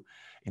cannot do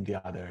in the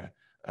other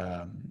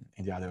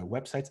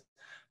websites.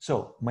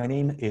 So my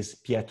name is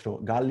Pietro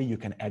Galli. You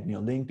can add me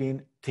on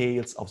LinkedIn.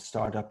 Tales of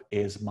Startup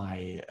is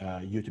my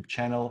YouTube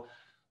channel.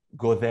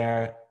 Go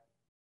there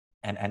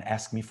and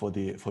ask me for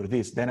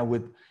this. Then I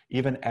would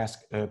even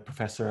ask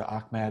Professor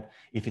Ahmed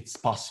if it's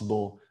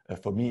possible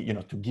for me,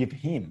 to give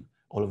him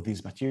all of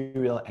this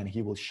material, and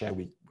he will share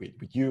with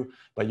you.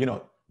 But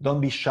don't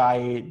be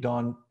shy.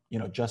 Don't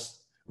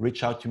just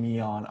reach out to me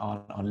on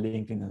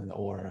LinkedIn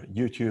or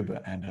YouTube,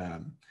 and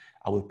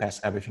I will pass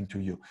everything to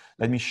you.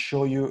 Let me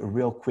show you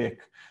real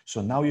quick.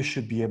 So now you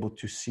should be able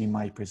to see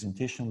my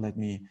presentation. Let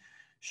me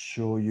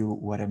show you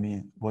what I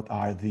mean. What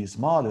are these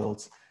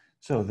models?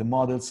 So the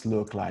models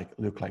look like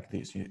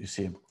this. You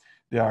see,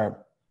 there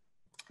are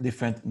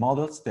different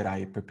models that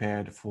I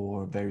prepared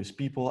for various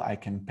people. I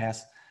can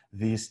pass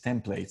these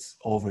templates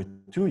over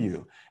to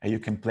you, and you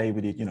can play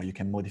with it. You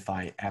can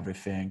modify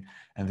everything,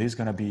 and this is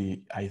going to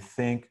be, I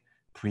think,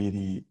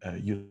 pretty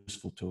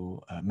useful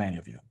to many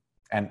of you.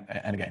 And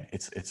again,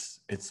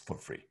 it's for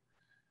free.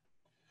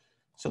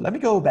 So let me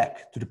go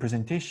back to the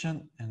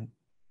presentation,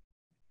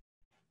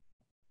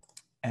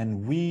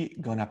 and we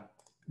gonna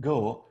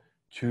go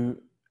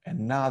to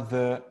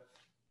another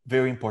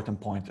very important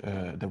point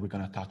that we're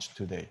gonna touch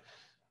today.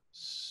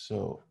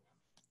 So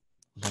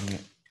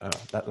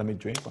let me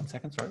drink 1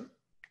 second, sorry.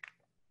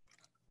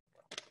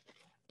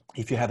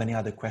 If you have any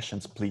other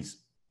questions,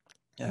 please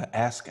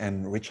ask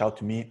and reach out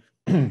to me.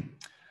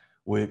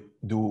 We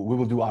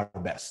will do our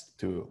best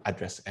to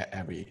address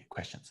every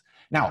questions.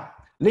 Now,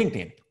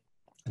 LinkedIn,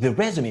 the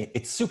resume,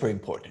 it's super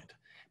important,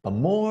 but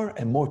more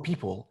and more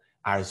people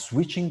are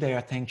switching their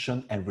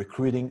attention and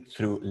recruiting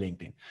through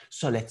LinkedIn.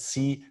 So let's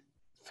see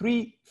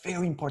 3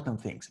 very important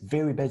things,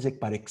 very basic,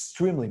 but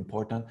extremely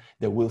important,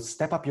 that will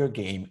step up your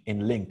game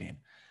in LinkedIn.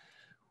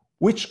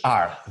 Which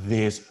are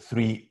these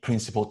 3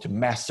 principles to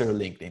master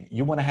LinkedIn?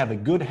 You want to have a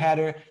good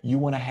header, you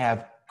want to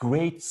have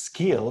great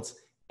skills,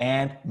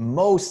 and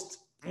most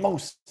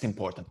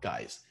important,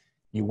 guys,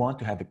 you want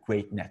to have a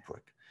great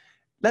network.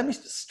 Let me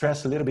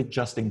stress a little bit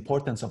just the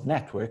importance of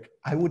network.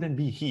 I wouldn't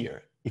be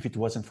here if it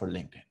wasn't for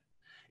LinkedIn.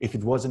 If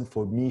it wasn't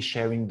for me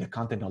sharing the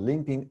content on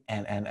LinkedIn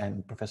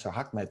and Professor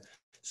Ahmed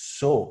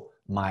saw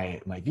my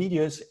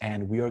videos,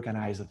 and we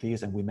organized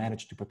this and we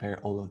managed to prepare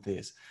all of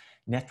this.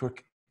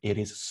 Network, it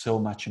is so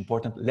much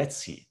important. Let's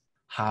see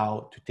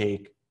how to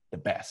take the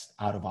best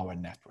out of our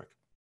network.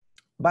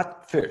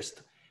 But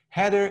first,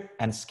 header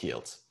and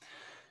skills.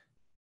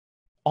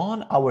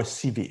 On our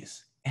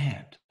CVs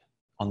and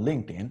on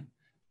LinkedIn,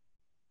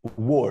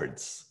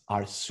 words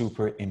are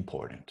super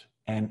important.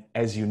 And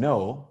as you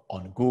know,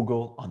 on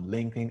Google, on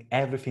LinkedIn,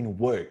 everything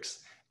works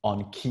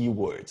on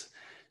keywords.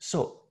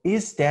 So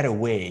is there a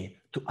way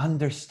to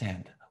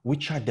understand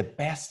which are the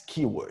best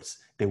keywords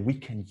that we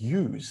can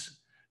use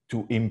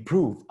to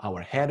improve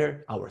our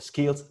header, our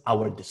skills,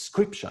 our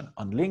description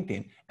on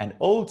LinkedIn, and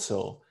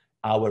also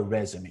our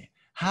resume.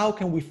 How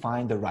can we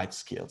find the right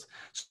skills?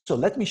 So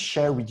let me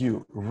share with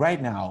you right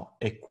now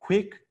a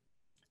quick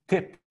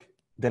tip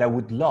that I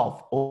would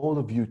love all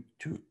of you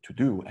to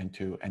do and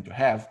to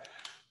have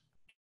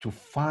to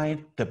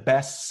find the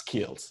best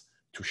skills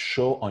to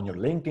show on your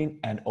LinkedIn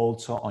and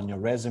also on your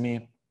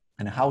resume,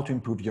 and how to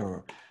improve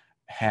your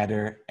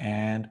header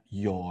and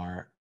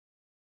your...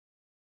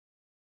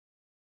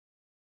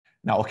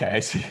 Now, okay, I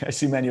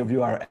see many of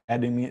you are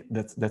adding me.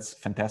 That's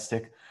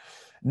fantastic.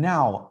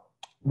 Now,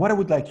 what I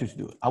would like you to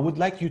do, I would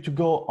like you to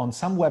go on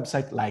some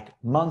website like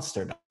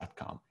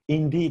monster.com,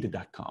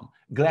 indeed.com,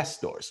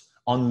 Glassdoors,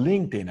 on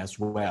LinkedIn as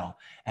well,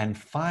 and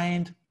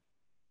find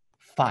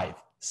 5,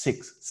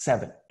 6,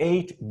 7,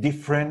 8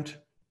 different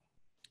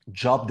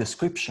job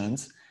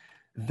descriptions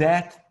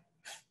that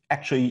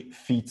actually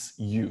fits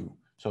you.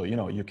 So, you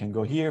know, you can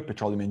go here,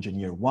 Petroleum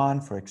Engineer 1,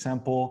 for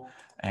example,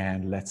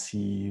 and let's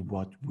see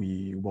what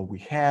we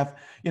have,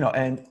 you know,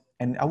 and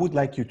I would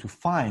like you to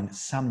find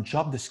some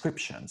job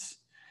descriptions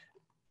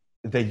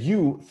that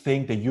you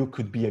think that you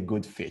could be a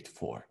good fit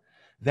for.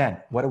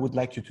 Then what I would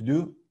like you to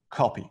do,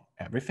 copy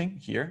everything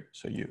here.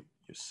 So you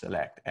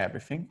select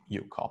everything,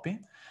 you copy,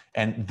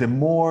 and the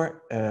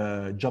more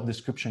job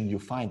description you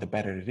find, the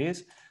better it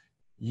is.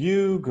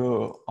 You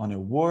go on a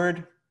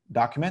Word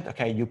document,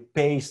 okay, you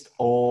paste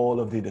all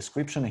of the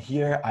description.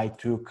 Here I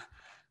took,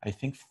 I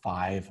think,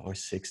 5 or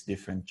 6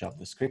 different job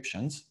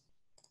descriptions.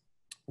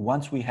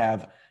 Once we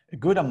have a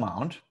good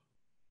amount,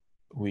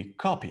 we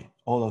copy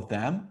all of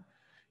them.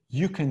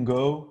 You can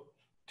go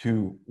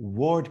to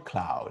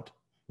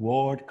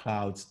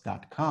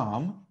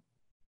wordclouds.com,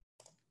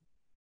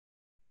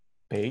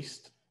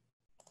 paste.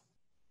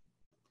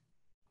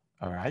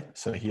 All right,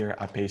 so here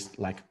I paste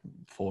like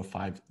 4 or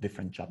 5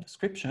 different job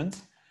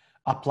descriptions,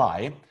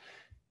 apply,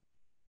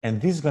 and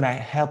this is gonna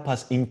help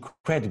us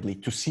incredibly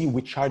to see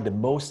which are the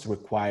most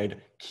required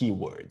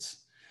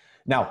keywords.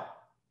 Now,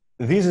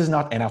 this is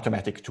not an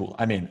automatic tool.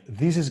 I mean,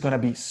 this is gonna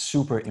be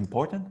super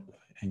important,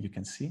 and you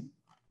can see,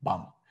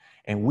 bam.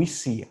 And we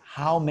see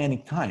how many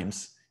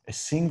times a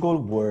single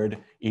word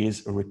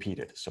is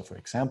repeated. So for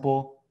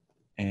example,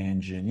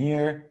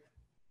 engineer,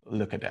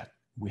 look at that.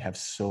 We have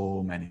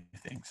so many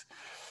things.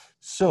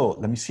 So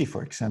let me see,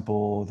 for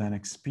example, then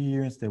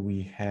experience that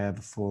we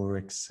have, for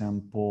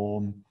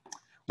example,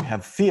 we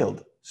have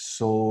field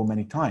so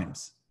many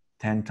times,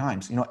 10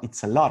 times. You know,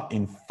 it's a lot.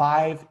 In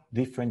 5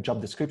 different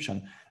job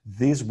descriptions,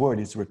 this word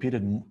is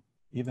repeated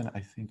even, I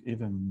think,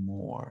 even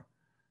more.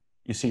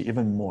 You see,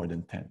 even more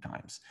than 10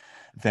 times.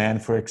 Then,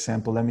 for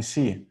example, let me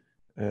see,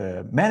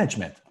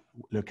 management.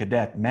 Look at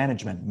that,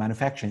 management,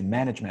 manufacturing,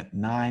 management,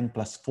 9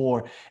 plus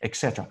 4,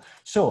 etc.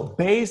 So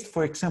based,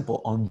 for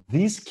example, on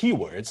these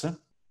keywords,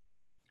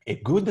 a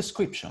good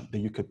description that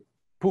you could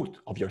put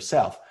of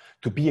yourself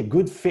to be a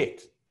good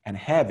fit and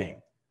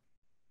having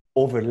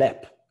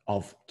overlap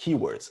of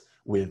keywords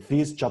with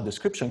this job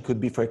description could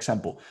be, for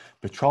example,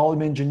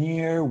 petroleum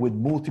engineer with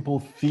multiple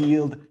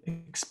field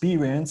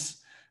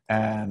experience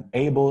and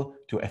able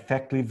to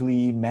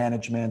effectively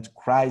management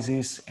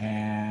crisis.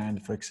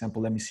 And for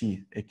example, let me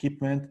see,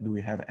 equipment. Do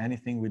we have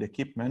anything with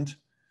equipment?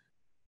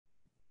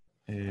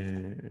 Let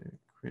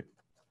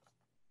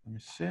me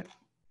see.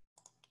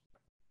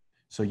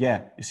 So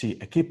yeah, you see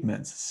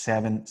equipments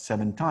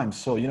seven times.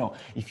 So, you know,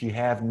 if you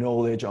have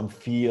knowledge on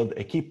field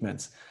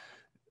equipments,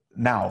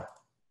 now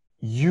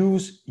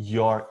use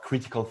your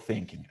critical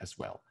thinking as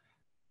well.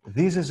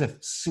 This is a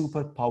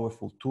super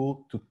powerful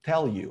tool to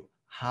tell you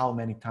how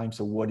many times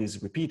a word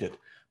is repeated.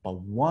 But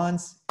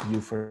once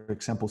you, for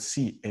example,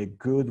 see a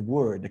good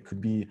word that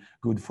could be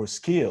good for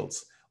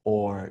skills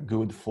or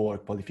good for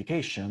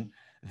qualification,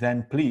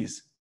 then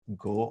please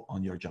go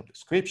on your job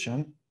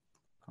description,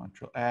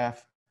 Control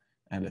F,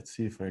 and let's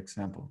see, for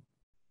example,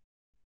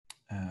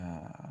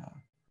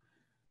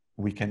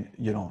 we can,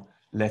 you know,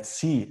 let's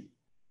see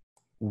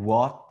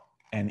what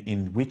and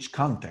in which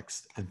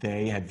context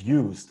they have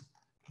used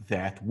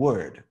that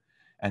word.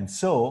 And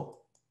so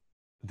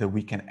that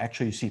we can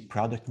actually see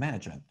product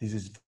management. This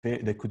is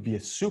that could be a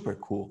super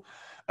cool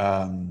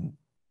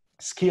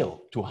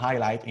skill to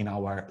highlight in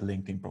our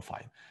LinkedIn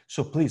profile.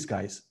 So please,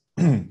 guys,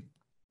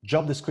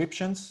 job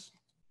descriptions,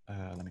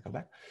 let me go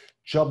back.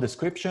 Job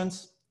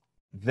descriptions,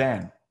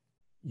 then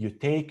you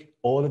take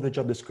all of the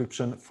job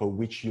description for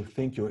which you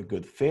think you're a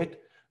good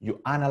fit,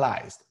 you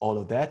analyzed all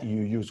of that,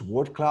 you use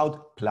word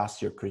cloud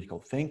plus your critical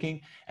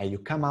thinking, and you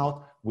come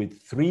out with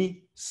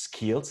 3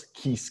 skills,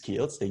 key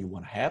skills that you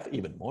want to have,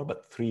 even more,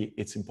 but 3,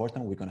 it's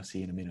important. We're going to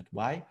see in a minute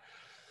why.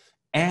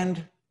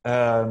 And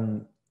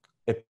a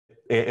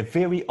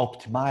very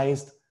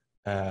optimized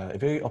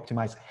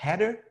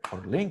header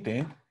for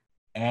LinkedIn,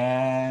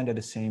 and at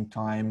the same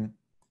time,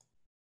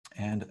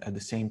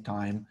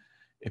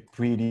 a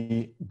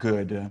pretty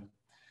good,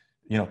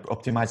 you know,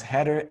 optimize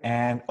header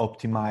and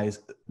optimize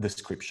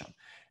description.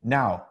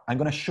 Now, I'm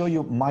going to show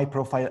you my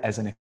profile as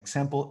an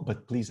example,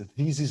 but please,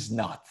 this is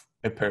not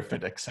a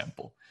perfect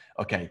example.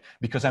 Okay,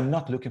 because I'm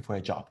not looking for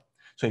a job.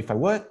 So if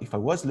I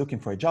was looking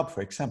for a job,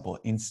 for example,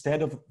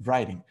 instead of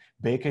writing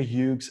Baker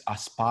Hughes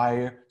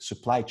Aspire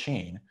supply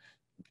chain,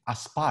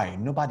 Aspire,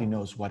 nobody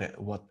knows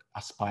what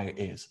Aspire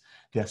is.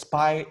 The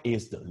Aspire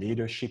is the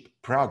leadership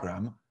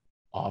program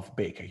of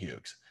Baker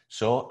Hughes.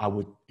 So I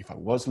would, if I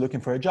was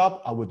looking for a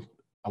job,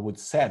 I would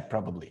say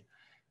probably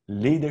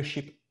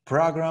leadership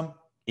program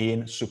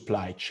in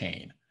supply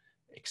chain,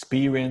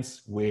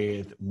 experience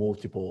with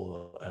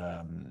multiple,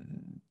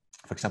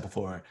 for example,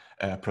 for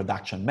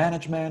production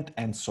management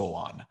and so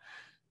on.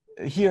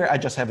 Here, I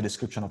just have a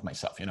description of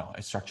myself, you know,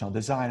 instructional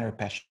designer,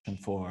 passion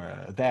for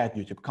that,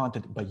 YouTube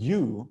content, but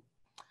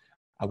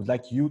I would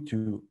like you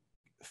to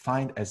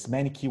find as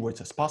many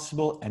keywords as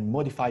possible and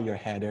modify your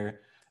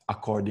header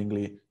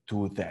accordingly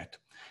to that.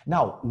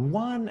 Now,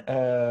 one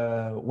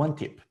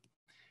tip.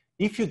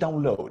 If you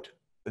download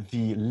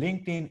the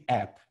LinkedIn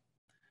app,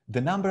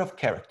 the number of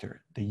characters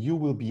that you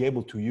will be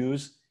able to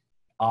use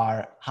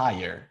are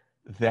higher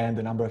than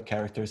the number of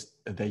characters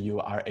that you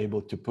are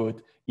able to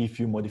put if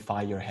you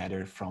modify your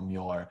header from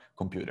your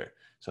computer.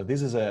 So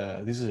this is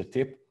a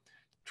tip.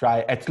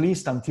 Try at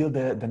least until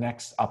the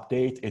next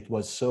update. It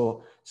was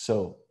you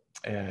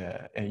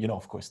know,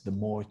 of course, the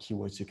more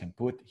keywords you can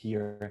put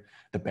here,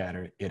 the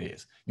better it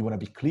is. You want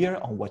to be clear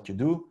on what you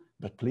do,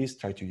 but please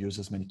try to use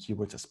as many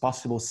keywords as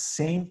possible.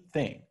 Same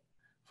thing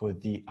for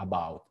the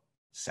about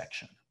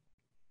section.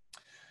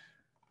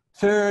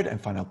 Third and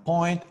final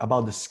point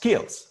about the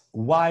skills.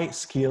 Why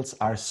skills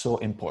are so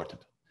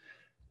important.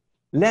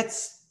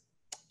 Let's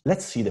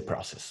see the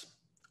process.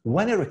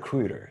 When a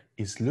recruiter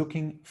is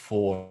looking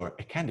for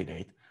a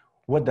candidate,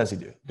 what does he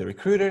do? The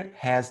recruiter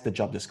has the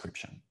job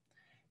description.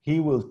 He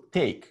will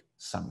take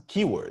some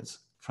keywords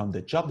from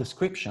the job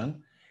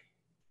description.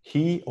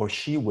 He or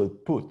she will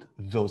put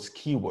those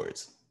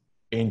keywords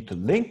into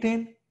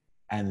LinkedIn,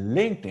 and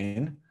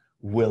LinkedIn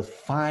will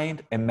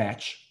find a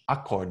match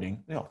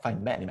according,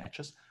 find many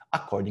matches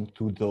according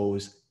to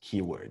those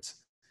keywords.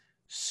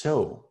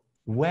 So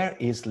where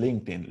is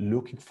LinkedIn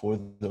looking for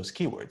those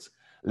keywords?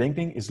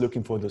 LinkedIn is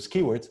looking for those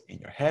keywords in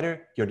your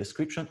header, your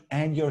description,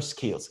 and your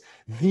skills.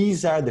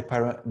 These are the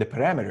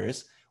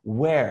parameters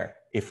where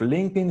if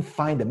LinkedIn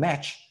find a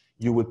match,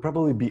 you will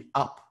probably be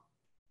up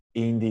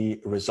in the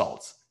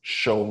results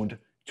shown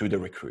to the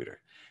recruiter.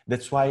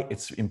 That's why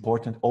it's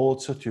important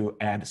also to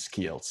add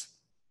skills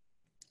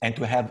and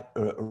to have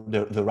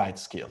the right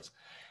skills.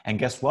 And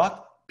guess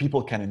what?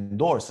 People can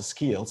endorse the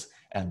skills,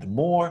 and the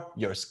more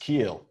your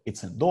skill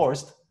is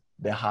endorsed,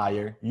 the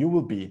higher you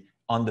will be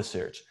on the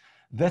search.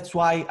 That's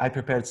why I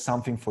prepared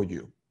something for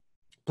you.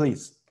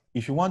 Please,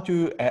 if you want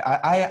to,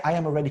 I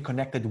am already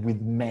connected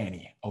with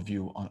many of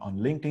you on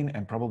LinkedIn,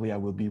 and probably I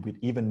will be with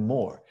even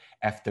more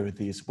after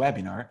this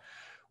webinar.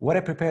 What I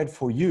prepared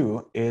for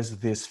you is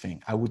this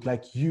thing. I would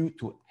like you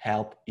to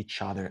help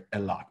each other a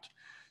lot.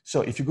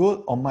 So if you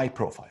go on my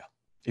profile,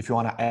 if you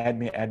want to add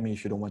me, add me.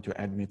 If you don't want to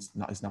add me,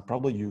 it's not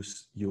probably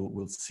you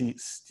will see,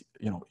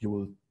 you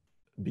will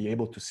be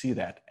able to see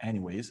that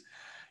anyways.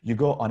 You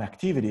go on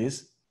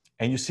activities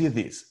and you see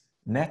this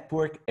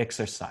network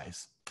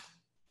exercise.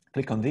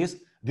 Click on this.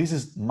 This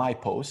is my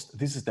post.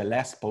 This is the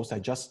last post. I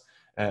just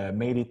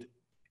made it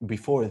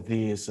before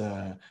this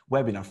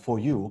webinar for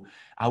you.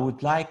 I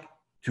would like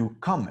to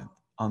comment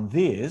on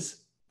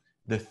this,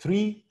 the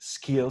 3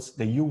 skills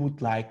that you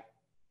would like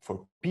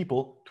for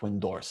people to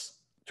endorse,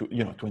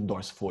 to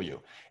endorse for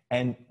you.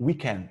 And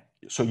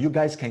so you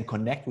guys can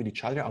connect with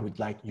each other. I would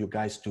like you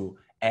guys to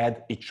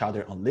add each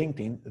other on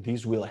LinkedIn.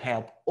 This will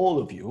help all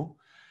of you,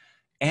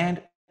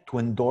 and to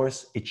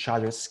endorse each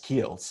other's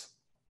skills.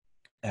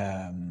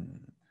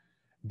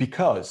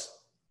 Because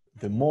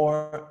the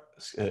more,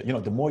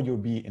 the more you'll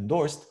be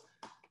endorsed,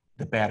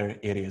 the better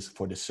it is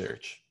for the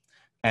search.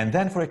 And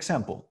then, for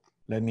example,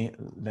 let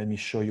me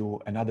show you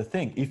another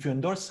thing. If you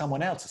endorse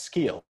someone else's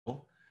skill,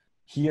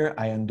 here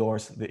I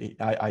endorse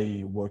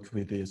I worked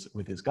with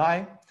this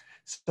guy.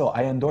 So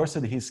I endorsed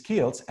his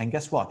skills, and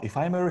guess what? If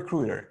I'm a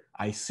recruiter,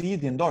 I see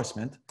the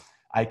endorsement,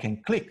 I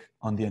can click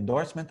on the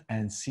endorsement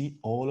and see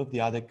all of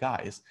the other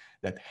guys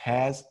that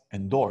has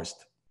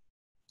endorsed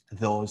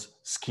those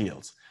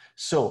skills.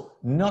 So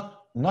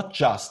not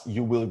just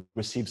you will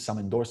receive some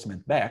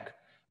endorsement back,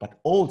 but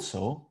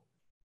also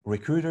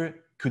recruiter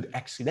could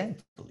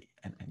accidentally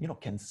and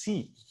can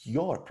see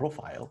your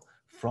profile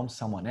from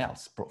someone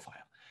else's profile.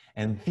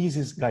 And this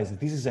is, guys,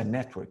 this is a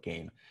network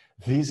game.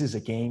 This is a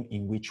game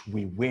in which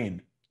we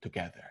win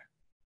together.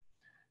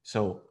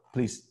 So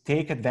please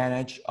take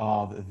advantage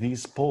of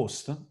this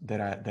post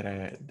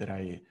that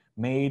I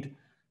made.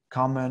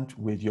 Comment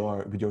with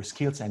your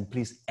skills, and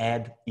please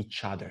add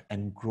each other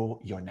and grow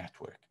your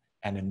network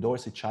and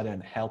endorse each other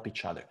and help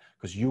each other,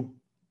 because you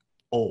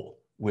all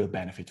will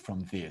benefit from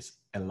this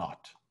a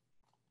lot.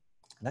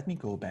 Let me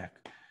go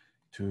back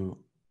to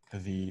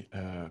the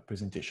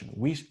presentation.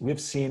 We've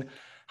seen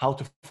how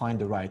to find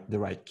the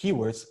right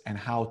keywords and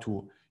how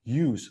to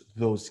use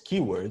those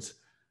keywords.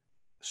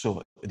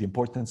 So the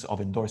importance of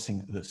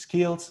endorsing the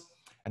skills.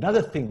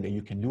 Another thing that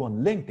you can do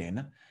on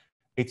LinkedIn,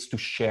 It's to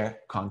share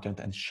content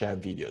and share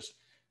videos.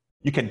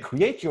 You can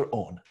create your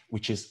own,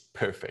 which is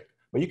perfect,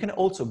 but you can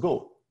also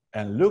go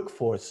and look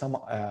for some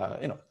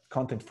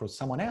content for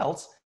someone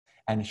else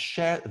and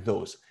share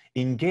those.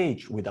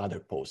 Engage with other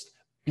posts.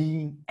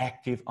 Being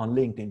active on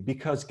LinkedIn,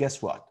 because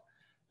guess what?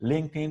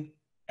 LinkedIn,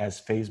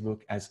 as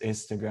Facebook, as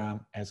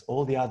Instagram, as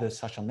all the other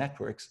social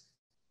networks,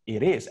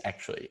 it is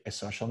actually a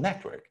social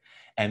network,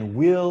 and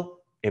will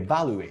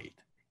evaluate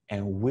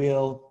and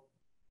will,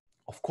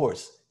 of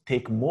course,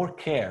 take more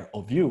care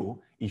of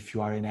you if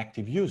you are an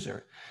active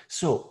user.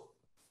 So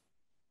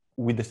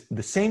with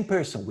the same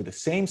person, with the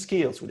same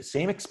skills, with the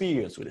same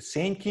experience, with the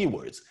same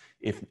keywords,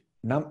 if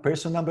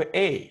person number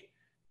A,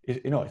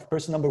 if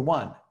person number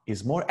one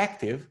is more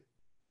active,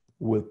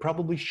 will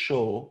probably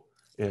show,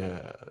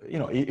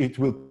 it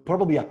will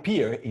probably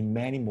appear in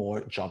many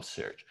more job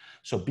search.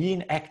 So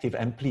being active,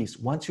 and please,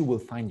 once you will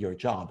find your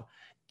job,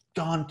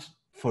 don't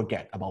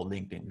forget about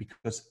LinkedIn,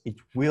 because it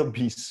will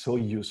be so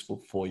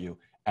useful for you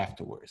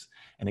afterwards.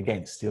 And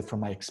again, still from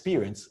my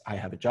experience, I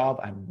have a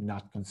job. I'm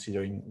not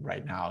considering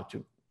right now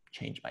to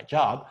change my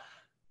job,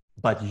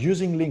 but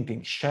using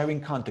LinkedIn,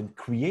 sharing content,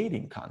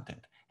 creating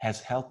content has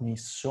helped me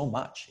so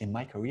much in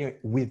my career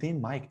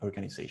within my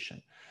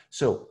organization.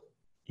 So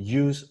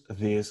use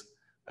this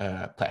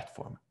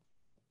platform.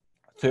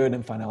 Third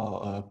and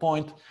final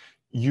point,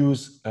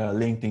 use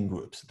LinkedIn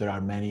groups. There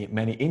are many,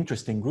 many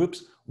interesting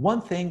groups.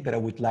 One thing that I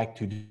would like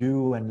to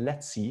do, and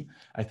let's see,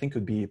 I think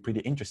would be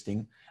pretty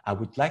interesting. I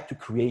would like to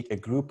create a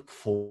group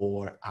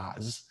for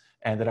us,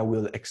 and that I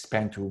will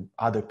expand to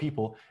other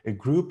people, a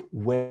group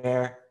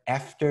where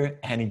after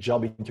any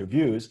job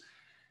interviews,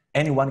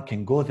 anyone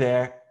can go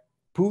there,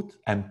 put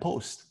and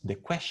post the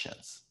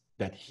questions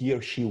that he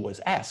or she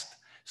was asked,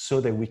 so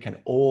that we can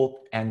all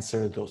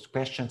answer those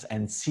questions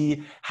and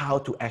see how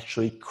to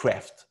actually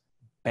craft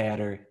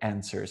better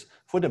answers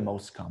for the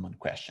most common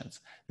questions.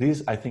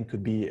 This, I think,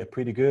 could be a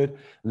pretty good.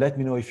 Let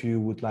me know if you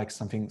would like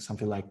something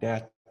like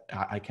that.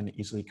 I can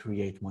easily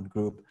create one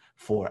group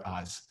for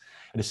us.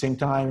 At the same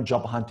time,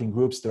 job hunting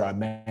groups, there are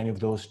many of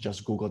those.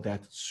 Just Google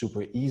that,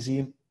 super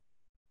easy.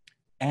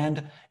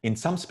 And in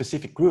some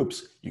specific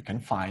groups, you can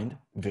find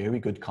very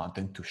good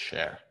content to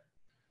share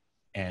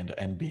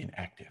and being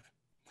active.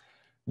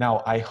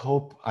 Now, I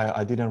hope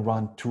I didn't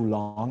run too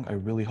long. I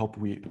really hope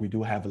we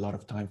do have a lot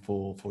of time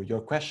for your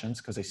questions,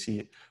 because I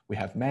see we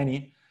have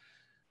many.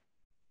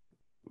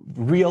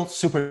 Real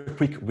super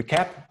quick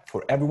recap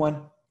for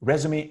everyone: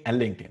 resume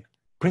and LinkedIn.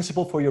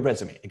 Principle for your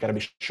resume: it gotta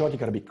be short, it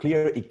gotta be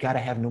clear, it gotta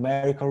have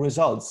numerical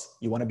results.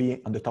 You wanna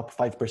be on the top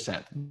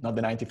 5%, not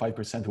the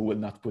 95% who will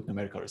not put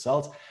numerical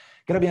results.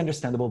 Gotta be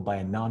understandable by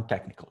a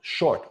non-technical.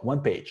 Short,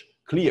 1 page,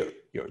 clear,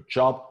 your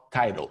job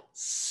title,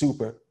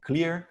 super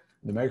clear,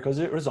 numerical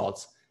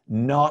results,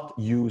 not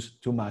use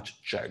too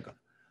much jargon.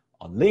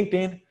 On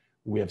LinkedIn,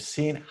 we have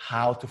seen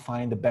how to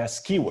find the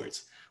best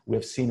keywords. We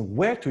have seen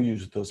where to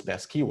use those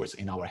best keywords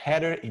in our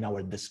header, in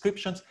our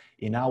descriptions,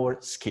 in our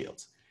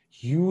skills.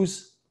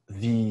 Use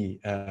the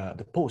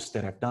posts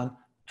that I've done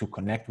to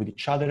connect with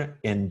each other,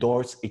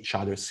 endorse each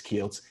other's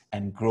skills,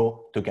 and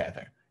grow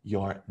together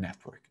your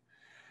network.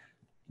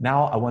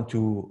 Now I want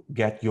to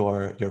get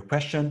your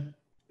question.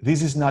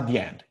 This is not the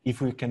end.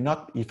 If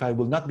I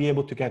will not be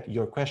able to get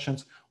your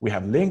questions, we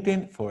have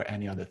LinkedIn for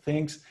any other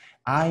things.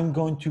 I'm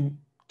going to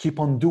keep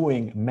on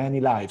doing many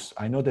lives.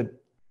 I know that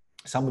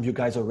some of you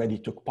guys already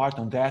took part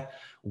on that,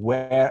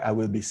 where I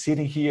will be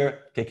sitting here,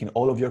 taking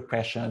all of your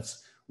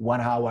questions, 1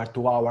 hour,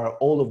 2 hours,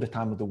 all of the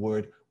time of the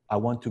word. I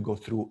want to go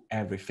through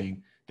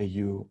everything that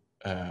you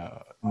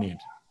need.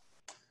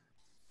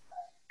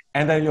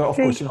 And then you're, of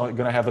course, going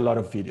to have a lot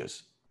of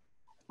videos.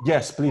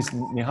 Yes, please,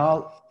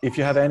 Nihal, if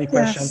you have any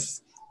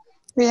questions. Yes,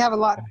 we have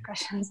a lot of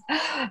questions.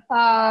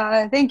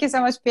 Thank you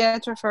so much,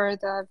 Pietro, for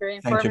the very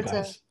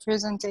informative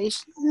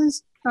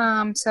presentations.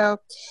 So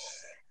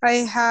I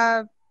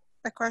have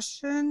a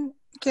question.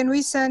 Can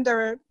we send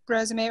our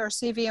resume or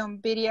CV on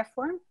PDF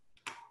form?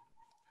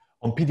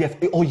 On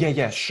PDF? Oh,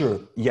 yeah, sure.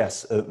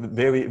 Yes,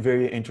 very,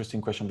 very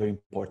interesting question, very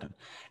important.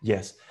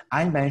 Yes,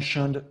 I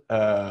mentioned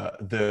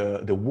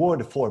the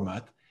Word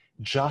format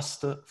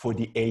just for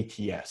the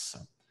ATS.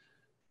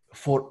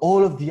 For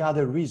all of the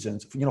other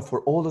reasons, for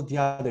all of the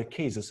other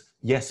cases,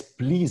 yes,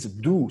 please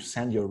do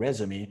send your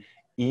resume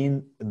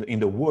in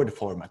the Word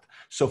format.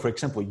 So for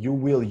example, you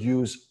will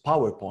use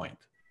PowerPoint.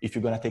 If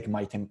you're going to take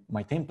my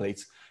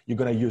templates, you're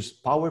going to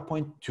use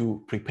PowerPoint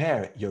to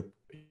prepare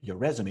your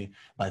resume,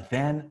 but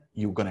then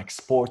you're going to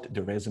export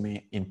the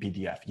resume in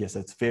PDF. Yes,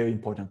 that's very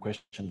important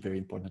question, very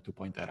important to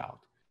point that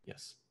out.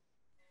 Yes.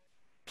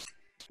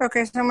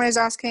 Okay, someone is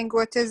asking,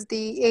 what is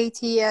the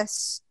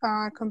ATS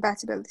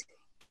compatibility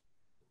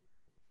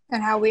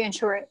and how we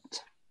ensure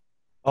it?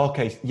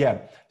 Okay, yeah.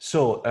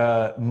 So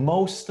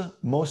most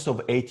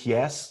of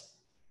ATS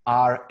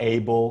are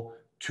able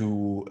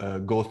to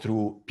go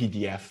through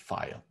PDF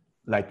file.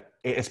 Like,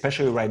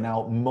 especially right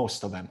now,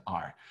 most of them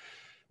are.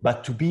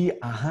 But to be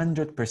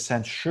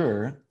 100%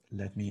 sure,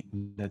 let me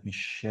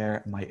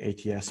share my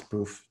ATS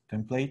proof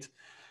template.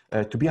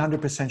 To be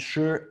 100%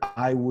 sure,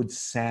 I would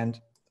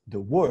send the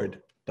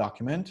Word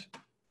document.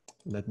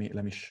 Let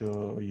me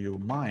show you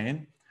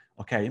mine.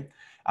 Okay,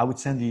 I would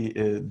send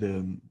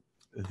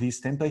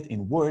this template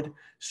in Word.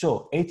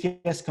 So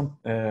ATS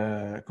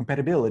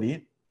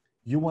compatibility,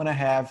 you want to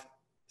have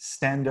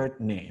standard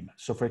name.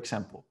 So for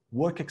example,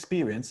 work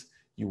experience,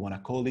 you want to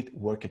call it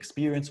work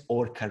experience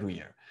or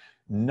career,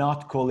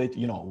 not call it,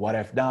 you know, what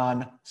I've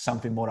done,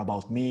 something more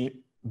about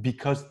me,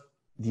 because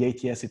the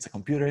ATS, it's a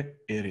computer,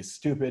 it is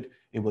stupid,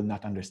 it will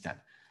not understand.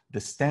 The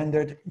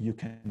standard you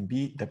can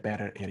be, the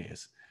better it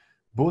is.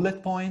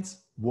 Bullet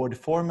points, word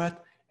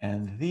format,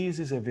 and this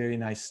is a very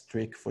nice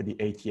trick for the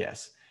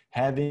ATS,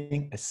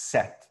 having a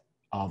set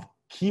of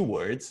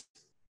keywords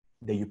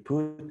that you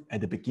put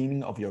at the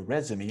beginning of your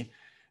resume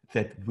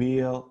that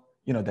will,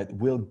 you know, that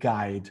will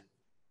guide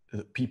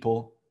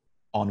people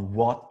on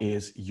what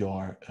is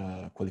your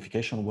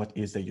qualification, what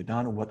is that you've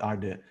done, what are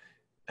the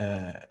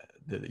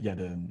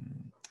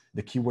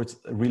keywords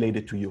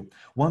related to you.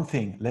 One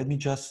thing, let me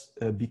just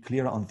be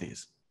clear on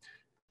this.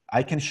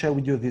 I can share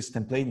with you this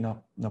template,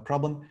 no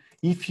problem.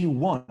 If you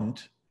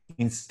want,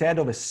 instead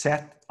of a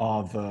set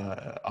of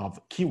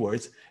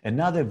keywords,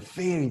 another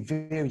very,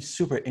 very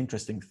super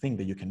interesting thing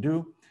that you can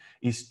do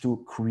is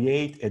to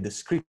create a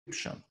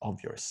description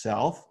of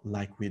yourself,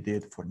 like we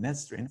did for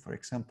NetStream, for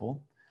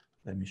example.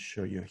 Let me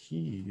show you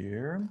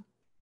here.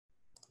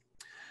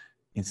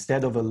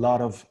 Instead of a lot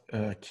of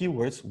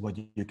keywords, what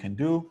you can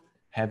do,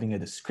 having a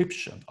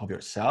description of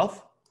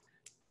yourself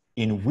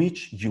in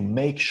which you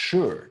make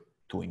sure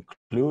to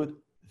include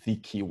the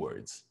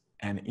keywords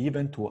and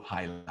even to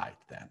highlight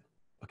them,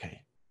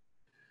 okay?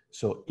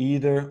 So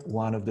either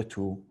one of the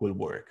two will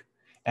work.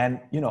 And,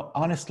 you know,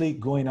 honestly,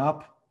 going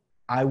up,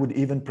 I would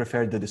even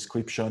prefer the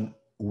description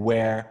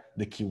where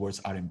the keywords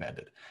are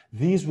embedded.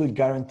 These will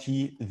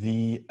guarantee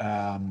the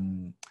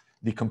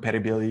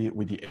compatibility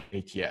with the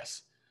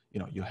ATS.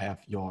 You know, you have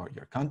your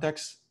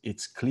context,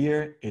 it's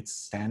clear, it's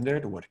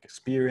standard, work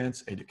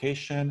experience,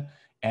 education,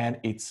 and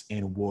it's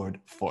in Word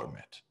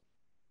format.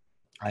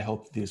 I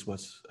hope this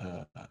was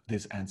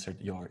this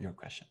answered your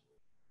question.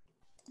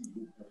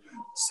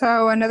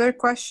 So another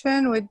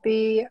question would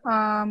be,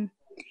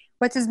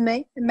 what is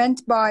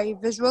meant by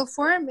visual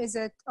form? Is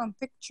it on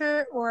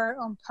picture or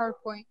on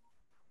PowerPoint?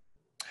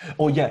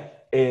 Oh yeah,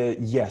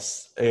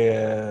 yes.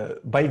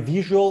 By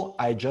visual,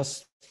 I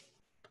just,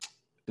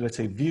 let's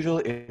say visual,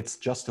 it's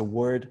just a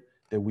word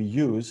that we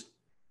use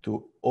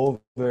to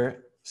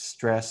over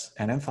stress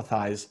and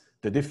emphasize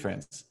the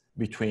difference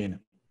between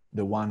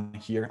the one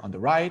here on the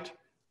right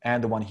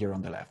and the one here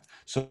on the left.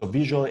 So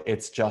visual,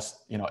 it's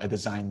just, you know, a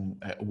design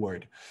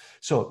word.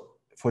 So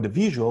for the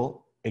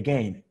visual,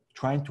 again,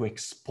 trying to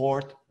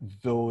export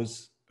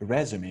those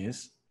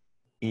resumes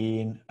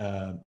in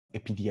a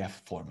PDF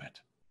format.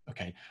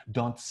 Okay,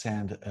 don't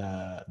send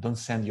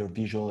your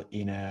visual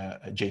in a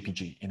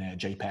JPG, in a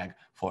JPEG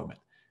format.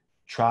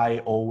 Try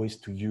always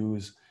to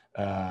use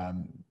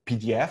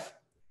PDF,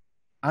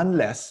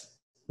 unless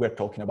we're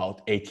talking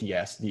about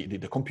ATS,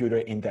 the computer.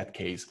 In that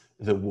case,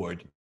 the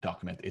Word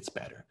document, it's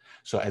better.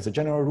 So as a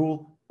general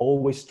rule,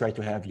 always try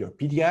to have your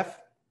PDF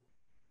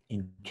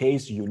in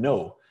case you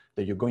know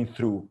that you're going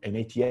through an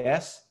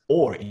ATS,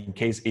 or in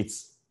case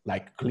it's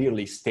like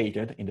clearly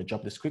stated in the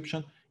job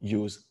description,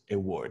 use a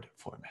Word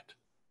format.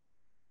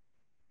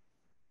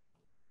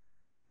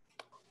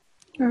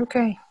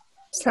 Okay,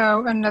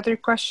 so another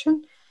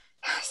question.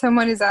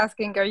 Someone is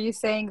asking, are you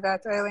saying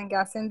that oil and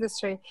gas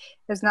industry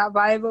is not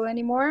viable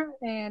anymore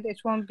and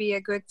it won't be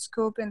a good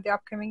scope in the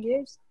upcoming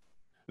years?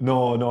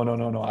 No.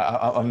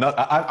 I'm not.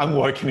 I'm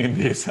working in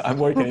this. I'm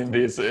working in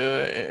this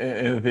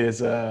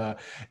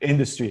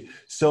industry.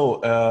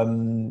 So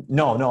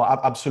no,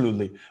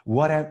 absolutely.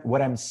 What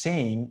I'm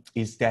saying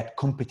is that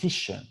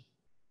competition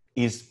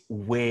is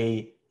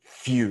way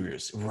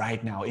furious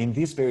right now in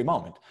this very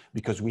moment,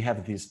 because we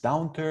have this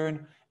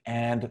downturn,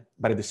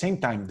 but at the same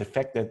time, the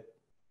fact that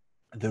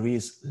there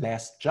is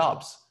less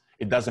jobs,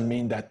 it doesn't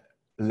mean that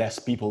less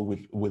people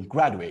will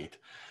graduate.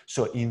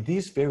 So in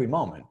this very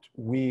moment,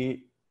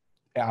 we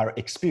are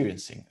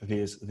experiencing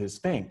this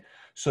thing.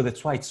 So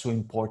that's why it's so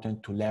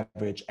important to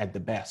leverage at the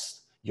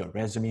best your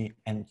resume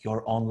and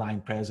your online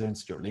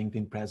presence, your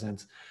LinkedIn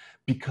presence,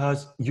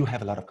 because you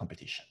have a lot of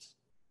competitions.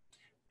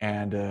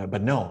 And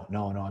but no,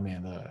 I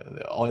mean,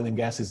 the oil and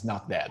gas is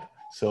not dead.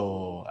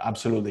 So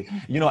absolutely,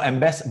 you know,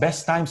 and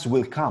best times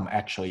will come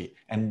actually,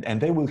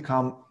 and they will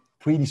come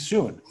pretty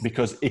soon,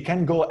 because it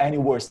can go any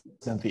worse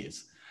than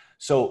this.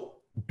 So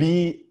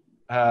be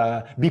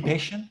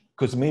patient,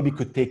 because maybe it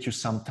could take you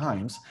some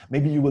times.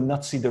 Maybe you will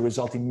not see the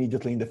result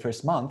immediately in the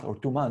first month or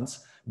 2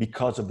 months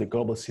because of the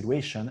global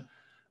situation,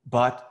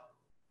 but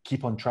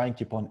keep on trying,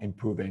 keep on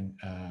improving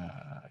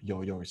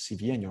your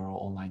CV and your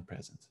online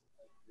presence.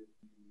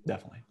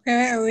 Definitely.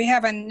 We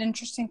have an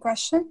interesting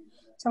question.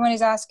 Someone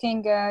is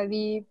asking,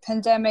 the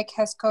pandemic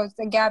has caused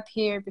a gap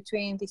here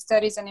between the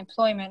studies and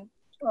employment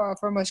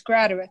for most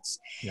graduates.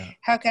 Yeah.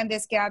 How can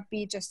this gap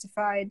be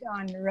justified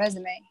on the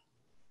resume?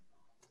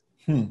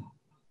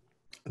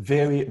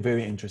 Very,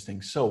 very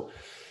interesting. So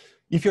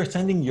if you're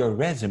sending your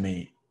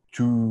resume,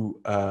 to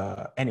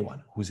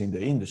anyone who's in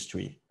the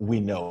industry, we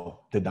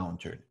know the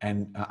downturn.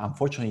 And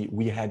unfortunately,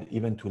 we had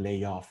even to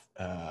lay off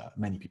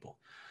many people.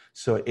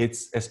 So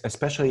it's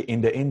especially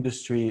in the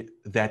industry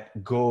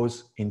that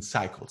goes in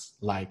cycles,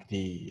 like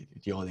the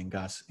oil and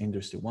gas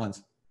industry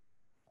ones,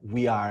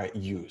 we are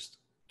used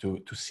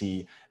to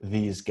see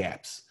these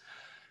gaps.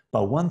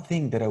 But one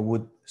thing that I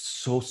would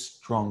so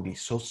strongly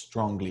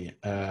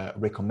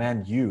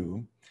recommend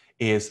you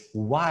is,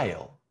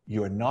 while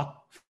you're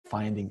not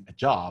finding a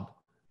job,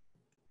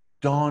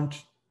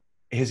 don't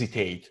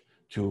hesitate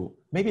to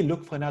maybe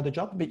look for another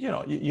job. But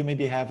you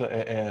maybe have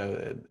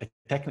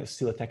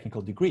still a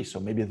technical degree, so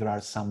maybe there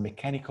are some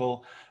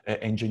mechanical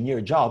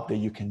engineer job that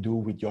you can do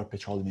with your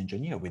petroleum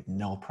engineer with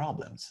no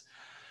problems.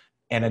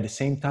 And at the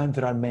same time,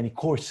 there are many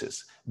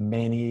courses,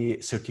 many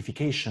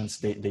certifications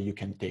that you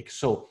can take.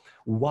 So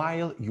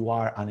while you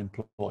are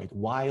unemployed,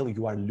 while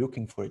you are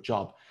looking for a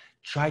job,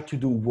 try to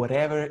do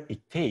whatever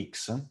it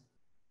takes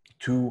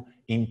to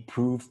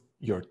improve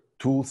your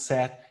tool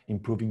set,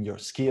 improving your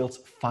skills,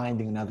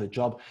 finding another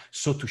job.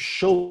 So to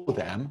show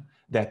them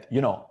that,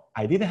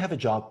 I didn't have a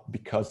job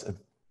because of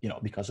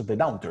the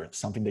downturn,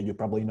 something that you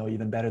probably know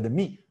even better than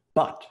me.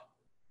 But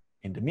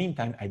in the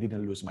meantime, I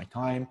didn't lose my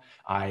time.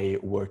 I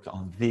worked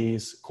on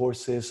these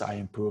courses. I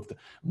improved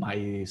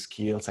my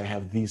skills. I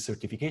have this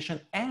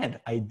certification, and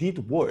I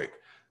did work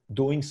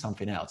doing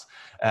something else.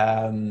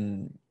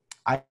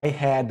 I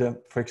had,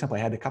 for example,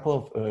 I had a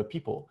couple of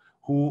people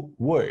who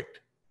worked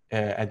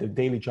at the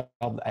daily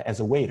job as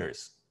a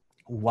waiters,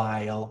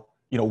 while,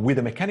 with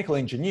a mechanical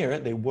engineer,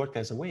 they worked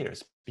as a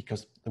waiters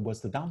because there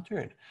was the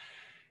downturn.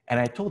 And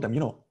I told them,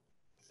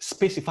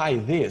 specify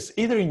this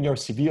either in your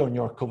CV or in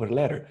your cover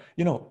letter.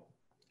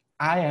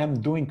 I am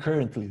doing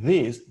currently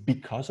this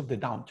because of the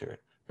downturn,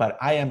 but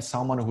I am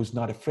someone who's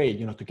not afraid,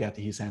 to get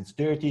his hands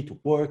dirty, to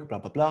work, blah,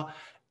 blah, blah.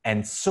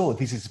 And so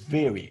this is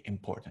very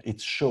important.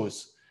 It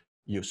shows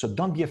you. So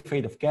don't be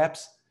afraid of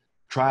gaps.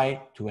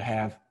 Try to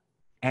have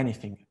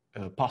anything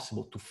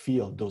possible to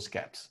fill those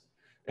gaps,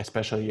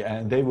 especially,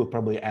 and they will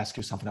probably ask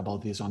you something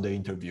about this on the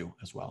interview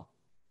as well.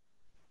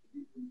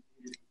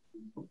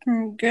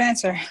 Good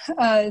answer.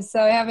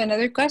 So I have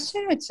another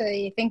question, which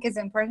I think is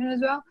important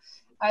as well.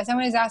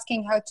 Someone is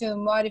asking how to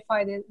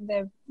modify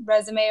the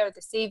resume or the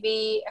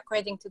CV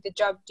according to the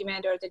job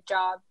demand or the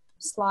job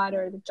slot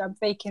or the job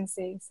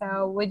vacancy.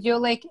 So would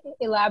you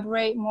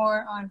elaborate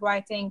more on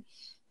writing,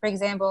 for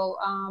example,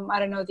 I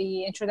don't know,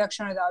 the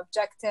introduction or the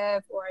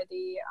objective or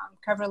the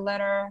cover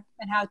letter,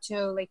 and how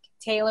to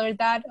tailor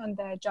that on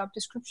the job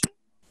description?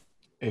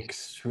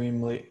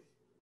 Extremely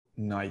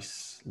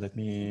nice. Let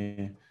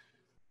me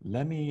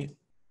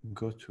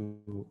go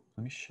to,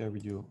 let me share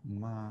with you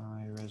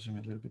my resume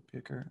a little bit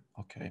bigger.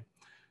 Okay.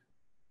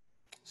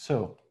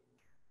 So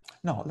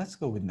no, let's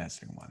go with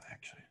nesting one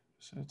actually.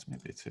 So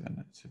it's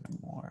even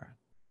more.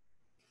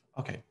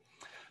 Okay.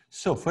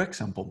 So for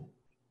example,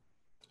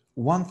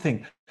 one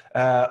thing,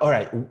 all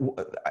right,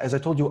 as I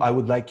told you, I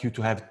would like you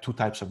to have two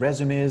types of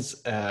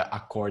resumes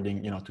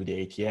according, to the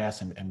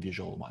ATS and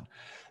visual one.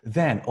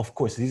 Then, of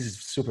course, this is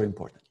super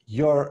important.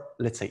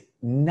 Let's say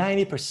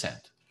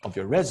 90% of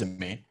your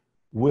resume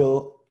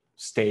will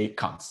stay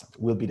constant,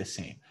 will be the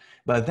same.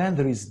 But then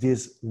there is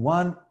this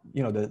one,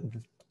 the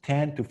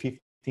 10 to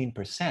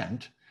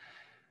 15%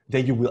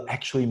 that you will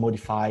actually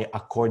modify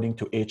according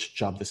to each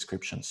job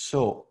description.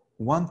 So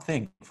one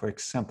thing, for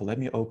example, let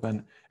me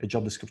open a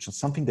job description,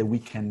 something that we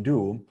can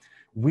do.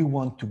 We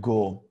want to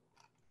go,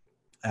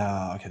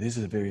 okay, this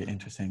is a very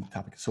interesting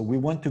topic. So we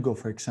want to go,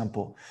 for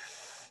example,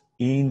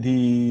 in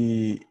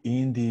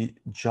the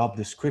job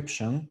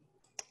description,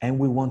 and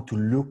we want to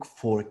look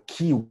for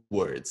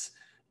keywords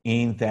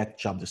in that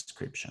job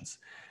descriptions.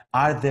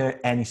 Are there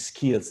any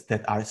skills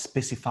that are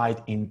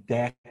specified in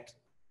that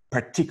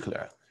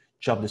particular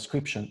job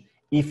description?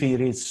 If it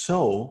is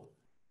so,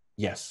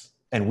 yes.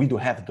 And we do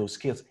have those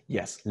skills.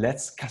 Yes,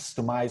 let's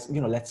customize,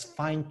 let's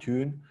fine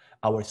tune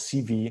our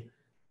CV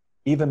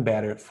even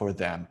better for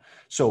them.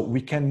 So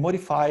we can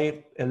modify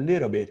a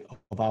little bit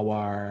of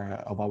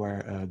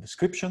our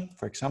description.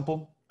 For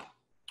example,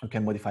 we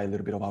can modify a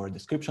little bit of our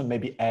description,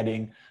 maybe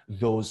adding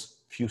those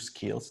few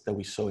skills that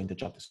we saw in the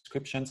job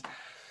descriptions.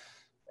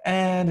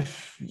 And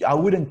I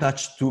wouldn't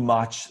touch too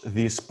much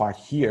this part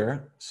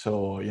here.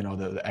 So,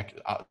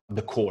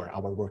 the core,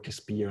 our work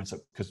experience,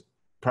 because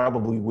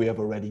probably we have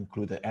already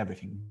included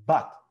everything.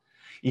 But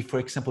if, for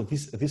example,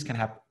 this can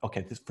happen,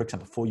 okay, this, for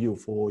example, for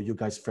you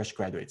guys, fresh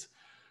graduates,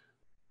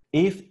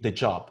 if the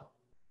job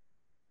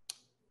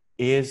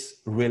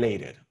is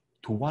related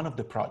to one of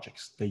the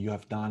projects that you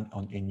have done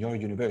in your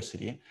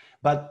university,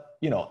 but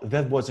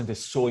that wasn't a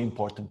so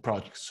important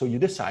project, so you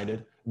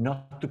decided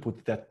not to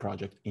put that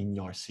project in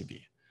your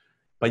CV,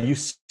 but you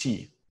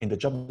see in the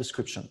job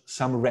description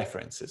some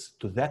references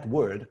to that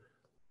word,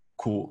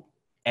 cool.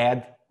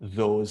 Add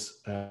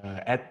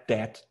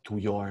that to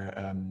your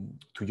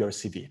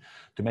CV.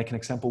 To make an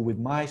example with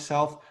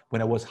myself,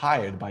 when I was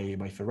hired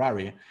by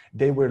Ferrari,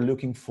 they were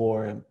looking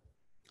for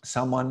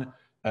someone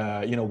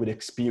with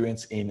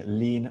experience in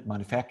lean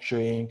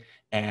manufacturing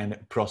and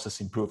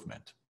process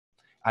improvement.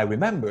 I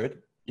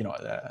remembered,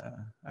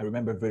 I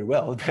remember very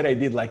well that I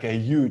did like a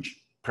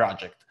huge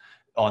project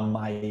on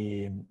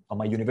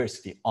my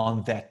university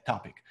on that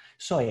topic.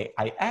 So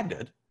I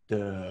added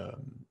the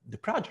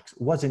projects.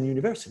 It wasn't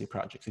university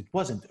projects. It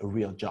wasn't a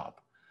real job.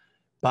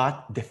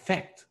 But the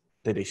fact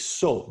that they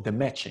saw the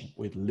matching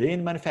with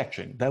lean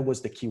manufacturing, that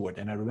was the keyword.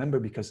 And I remember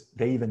because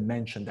they even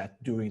mentioned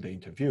that during the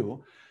interview.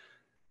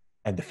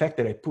 And the fact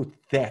that I put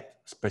that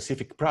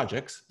specific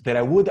projects that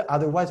I would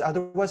otherwise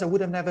I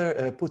would have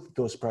never put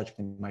those projects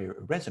in my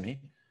resume,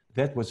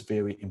 that was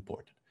very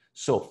important.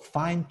 So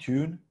fine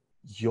tune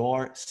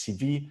your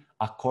CV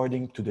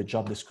according to the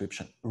job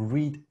description.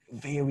 Read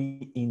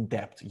very in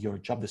depth your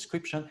job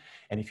description.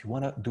 And if you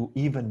want to do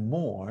even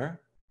more,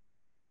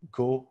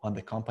 go on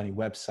the company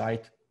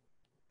website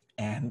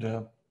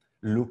and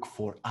look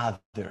for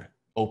other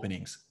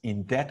openings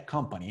in that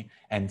company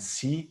and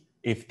see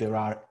if there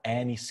are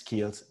any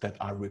skills that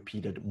are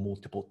repeated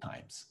multiple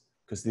times,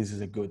 because this is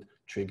a good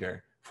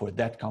trigger for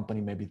that company.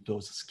 Maybe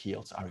those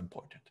skills are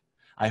important.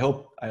 I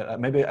hope,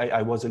 maybe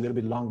I was a little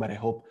bit long, but I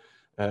hope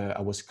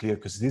I was clear,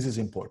 because this is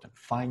important.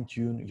 Fine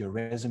tune your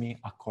resume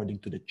according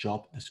to the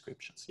job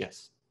descriptions.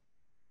 Yes.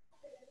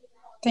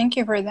 Thank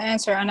you for the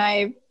answer. And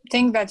I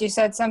think that you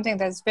said something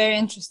that's very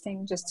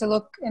interesting, just to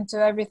look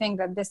into everything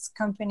that this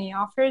company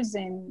offers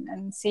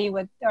and see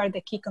what are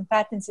the key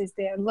competencies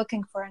they are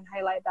looking for and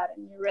highlight that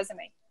in your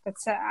resume.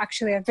 That's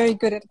actually a very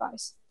good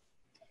advice.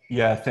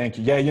 Yeah, thank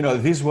you. Yeah,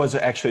 this was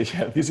actually,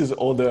 this is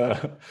all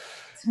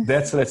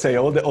that's, let's say,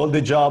 all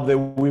the job that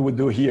we would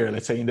do here,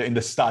 let's say in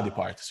the study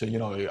part. So,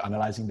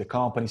 analyzing the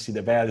company, see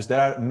the values.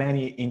 There are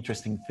many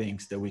interesting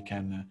things that we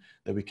can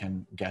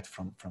get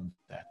from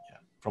that. Yeah.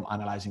 From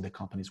analyzing the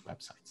company's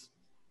websites.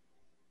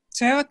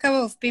 So I have a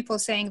couple of people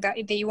saying that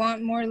they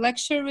want more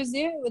lecture with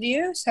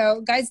you.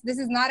 So guys, this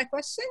is not a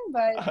question,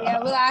 but yeah,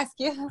 we'll ask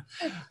you.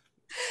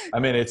 I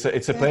mean,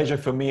 it's a pleasure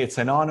for me. It's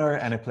an honor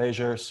and a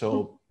pleasure.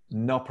 So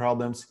no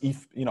problems.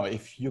 If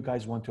you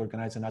guys want to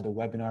organize another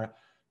webinar,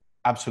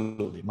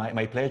 absolutely,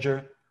 my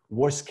pleasure.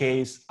 Worst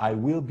case, I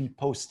will be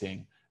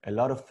posting a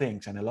lot of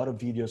things and a lot of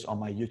videos on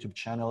my YouTube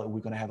channel. We're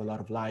going to have a lot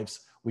of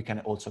lives. We can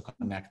also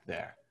connect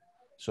there.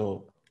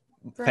 So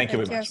perfect. Thank you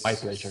very much. Yes. My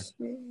pleasure.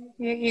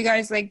 You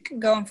guys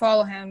go and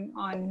follow him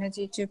on his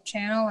YouTube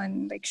channel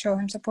and show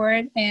him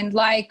support and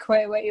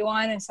what you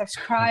want and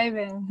subscribe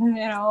and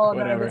all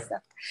that other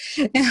stuff.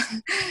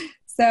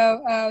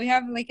 So we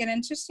have an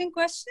interesting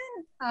question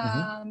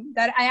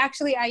that I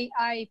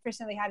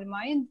personally had in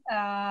mind,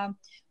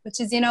 which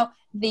is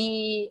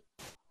the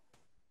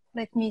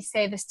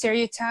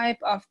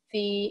stereotype of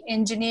the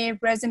engineer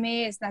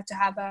resume is not to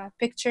have a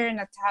picture,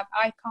 not to have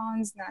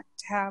icons, not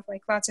to have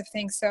lots of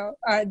things. So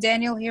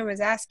Daniel here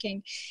was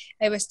asking,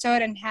 I was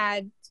taught and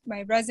had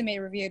my resume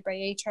reviewed by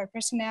HR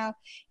personnel.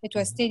 It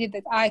was stated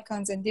that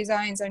icons and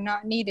designs are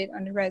not needed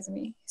on the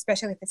resume,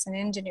 especially if it's an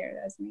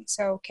engineer resume.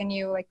 So can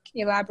you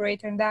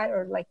elaborate on that,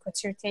 or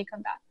what's your take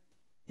on that?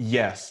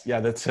 Yes. Yeah,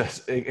 that's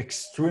an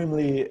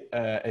extremely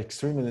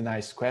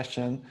nice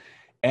question.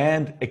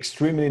 And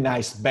extremely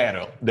nice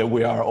battle that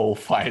we are all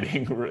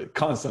fighting,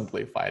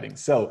 constantly fighting.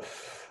 So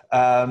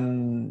I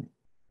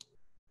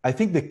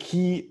think the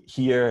key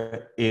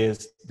here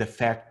is the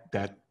fact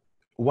that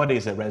what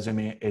is a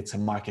resume? It's a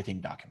marketing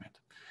document.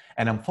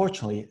 And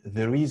unfortunately,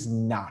 there is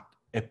not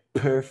a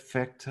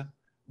perfect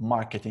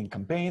marketing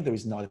campaign. There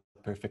is not a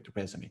perfect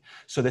resume.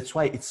 So that's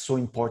why it's so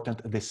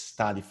important, the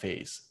study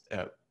phase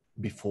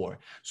before.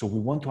 So we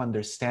want to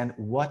understand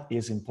what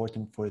is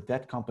important for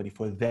that company,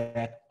 for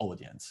that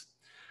audience.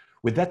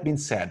 With that being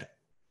said,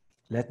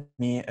 let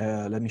me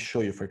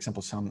show you, for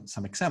example,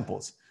 some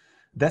examples.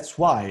 That's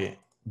why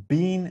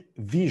being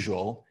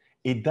visual,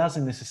 it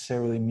doesn't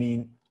necessarily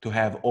mean to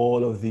have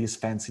all of these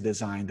fancy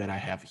design that I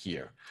have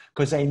here,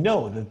 because I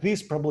know that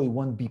this probably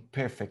won't be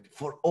perfect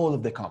for all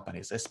of the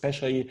companies,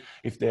 especially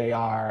if they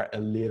are a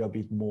little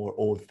bit more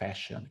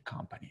old-fashioned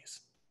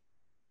companies.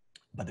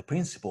 But the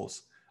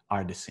principles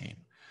are the same.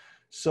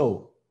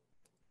 So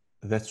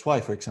that's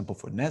why, for example,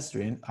 for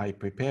Nesrin, I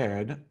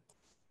prepared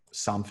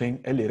something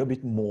a little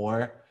bit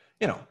more,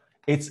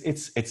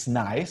 it's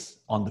nice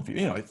on the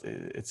view,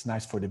 it's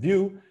nice for the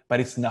view, but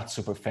it's not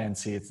super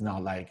fancy. It's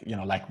not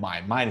like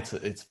mine,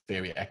 it's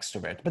very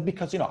extrovert, but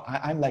because,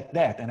 I'm like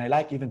that. And I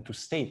like even to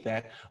state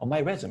that on my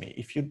resume.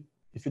 If you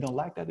don't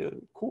like that,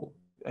 cool.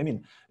 I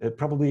mean,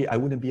 probably I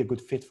wouldn't be a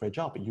good fit for a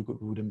job. You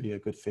wouldn't be a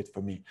good fit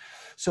for me.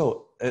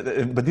 So,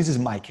 but this is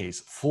my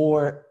case.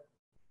 For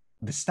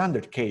the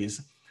standard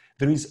case,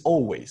 there is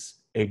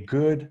always a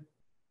good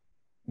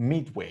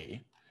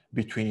midway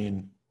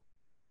between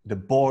the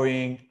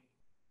boring,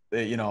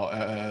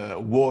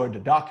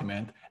 Word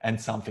document and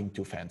something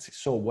too fancy.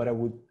 So what I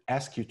would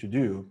ask you to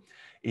do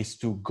is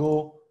to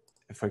go,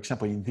 for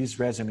example, in this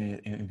resume,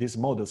 in these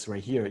models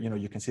right here,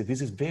 you can see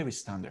this is very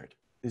standard.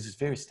 This is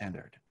very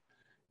standard,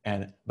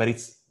 but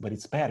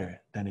it's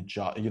better than a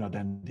job,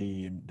 than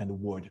the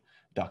Word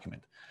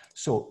document.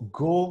 So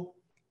go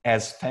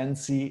as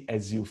fancy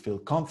as you feel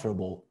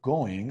comfortable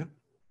going.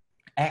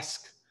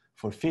 Ask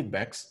for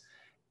feedbacks,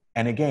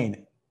 and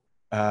again,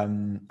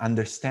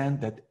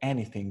 understand that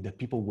anything that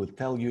people will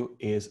tell you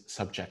is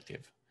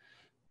subjective,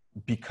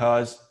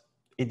 because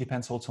it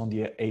depends also on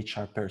the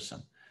HR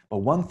person. But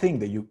one thing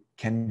that you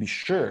can be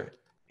sure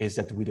is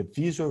that with a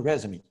visual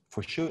resume,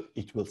 for sure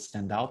it will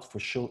stand out. For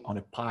sure, on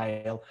a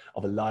pile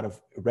of a lot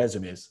of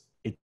resumes,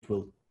 it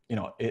will,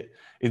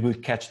 it will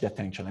catch the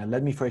attention. And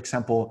let me, for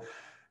example,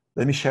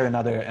 let me share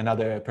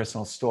another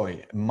personal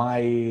story.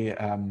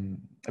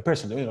 A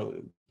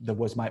person, that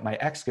was my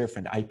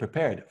ex-girlfriend. I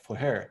prepared for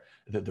her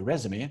the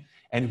resume,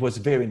 and it was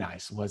very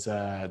nice.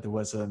 There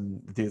was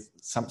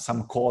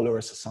some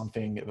colors or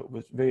something. It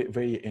was very,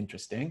 very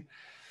interesting.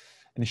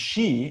 And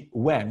she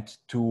went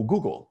to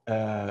Google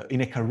in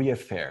a career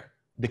fair.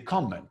 The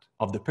comment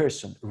of the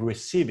person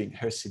receiving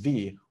her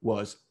CV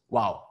was,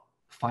 "Wow,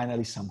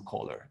 finally some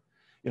color."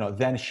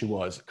 Then she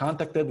was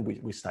contacted.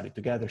 We studied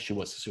together. She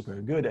was super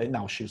good, and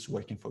now she's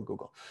working for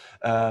Google.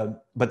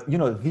 But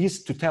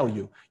these to tell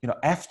you,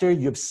 after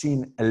you've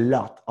seen a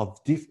lot of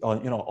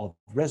of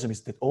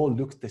resumes that all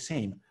look the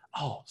same,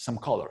 oh, some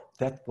color.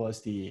 That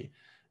was the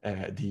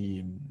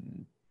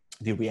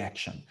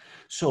reaction.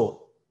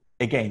 So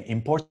again,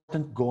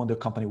 important, go on the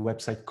company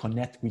website,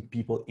 connect with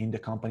people in the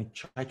company,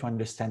 try to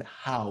understand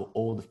how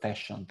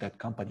old-fashioned that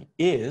company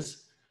is.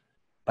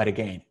 But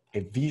again,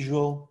 a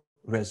visual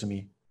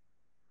resume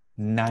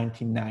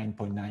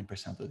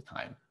 99.9% of the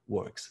time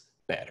works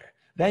better.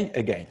 Then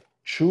again,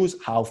 choose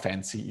how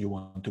fancy you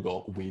want to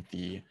go with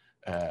the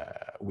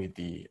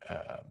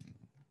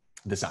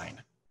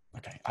design.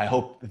 Okay, I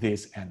hope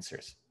this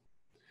answers.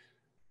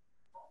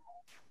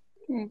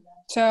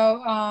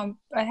 So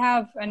I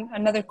have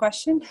another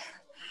question.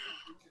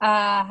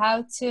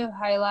 How to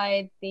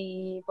highlight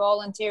the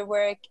volunteer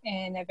work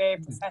in a very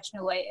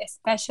professional way,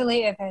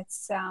 especially if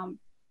it's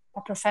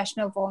a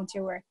professional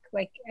volunteer work.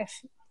 Like if,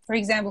 for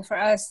example, for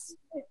us,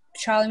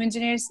 petroleum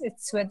engineers,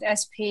 it's with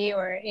SP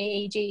or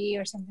AAGE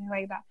or something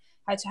like that.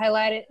 How to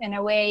highlight it in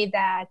a way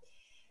that,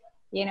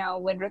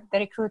 when the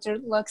recruiter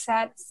looks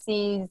at,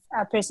 sees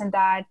a person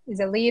that is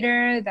a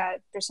leader,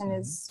 that person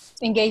is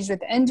engaged with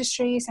the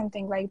industry,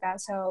 something like that.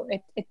 So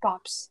it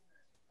pops.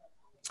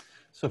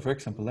 So for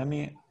example, let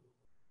me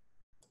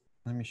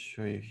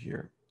show you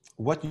here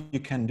what you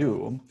can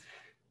do.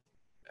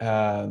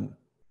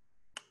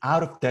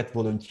 Out of that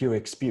volunteer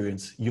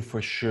experience, you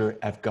for sure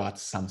have got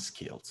some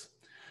skills.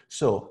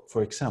 So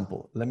for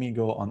example, let me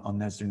go on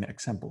Nesrin's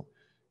example.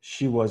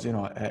 She was,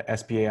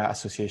 SPA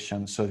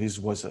association. So this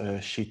was,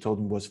 she told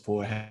me, was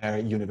for her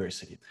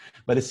university.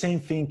 But the same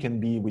thing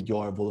can be with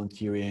your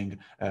volunteering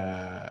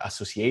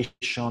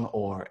association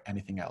or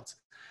anything else.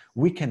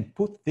 We can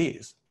put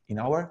this in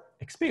our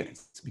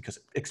experience, because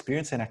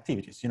experience and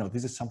activities,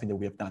 this is something that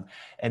we have done.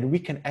 And we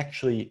can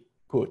actually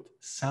put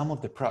some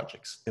of the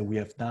projects that we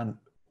have done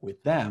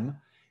with them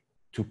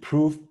to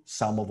prove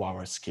some of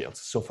our skills.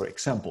 So for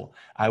example,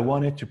 I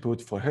wanted to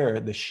put for her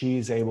that she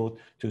is able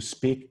to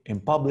speak in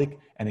public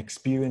and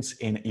experience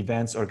in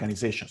events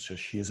organization. So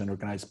she is an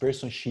organized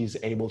person. She's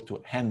able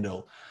to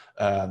handle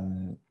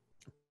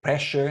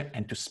pressure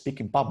and to speak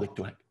in public,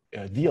 to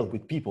deal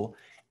with people.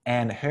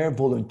 And her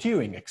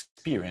volunteering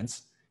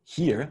experience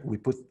here, we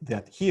put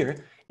that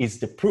here, is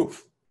the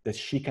proof that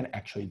she can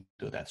actually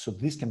do that. So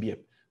this can be a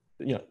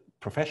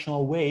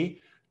professional way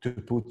to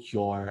put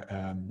your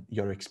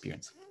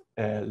experience.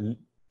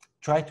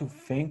 Try to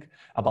think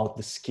about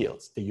the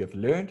skills that you have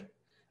learned,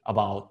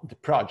 about the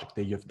project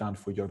that you have done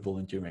for your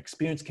volunteering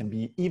experience. Can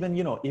be even,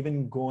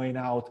 even going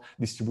out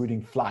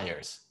distributing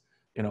flyers,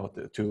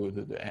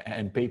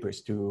 and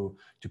papers to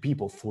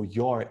people for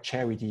your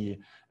charity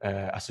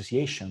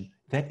association.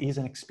 That is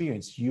an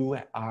experience. You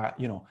are,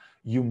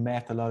 you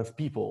met a lot of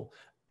people,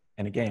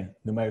 and again,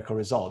 numerical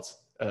results.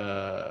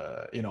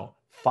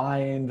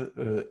 Find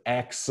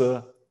X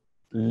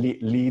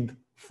lead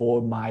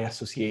for my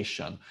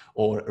association,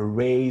 or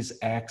raise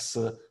X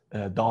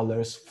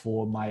dollars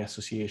for my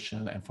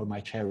association and for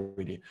my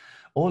charity.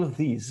 All of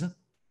these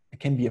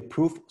can be a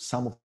proof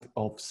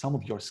of some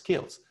of your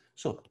skills.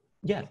 So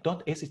yeah,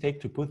 don't hesitate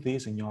to put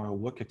this in your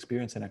work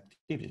experience and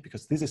activities,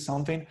 because this is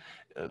something,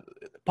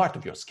 part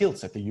of your skill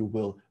set that you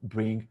will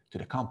bring to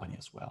the company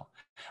as well.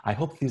 I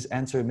hope this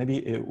answer,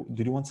 maybe,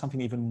 do you want something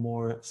even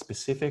more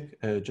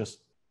specific? Just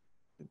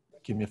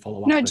give me a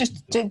follow-up. No,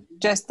 just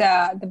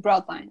the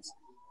broad lines.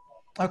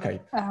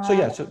 Okay, so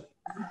yeah, so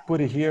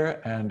put it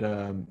here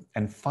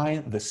and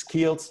find the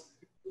skills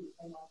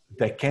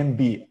that can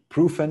be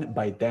proven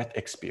by that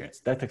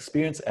experience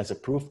as a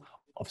proof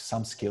of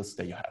some skills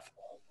that you have.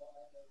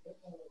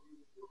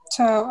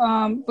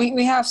 So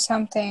we have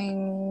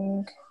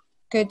something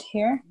good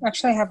here.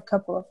 Actually, I have a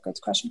couple of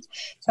good questions.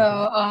 So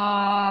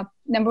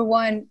number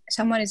one,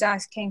 someone is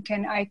asking,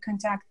 can I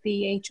contact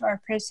the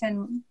HR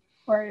person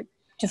or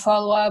to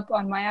follow up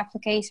on my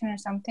application or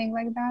something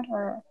like that,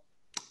 or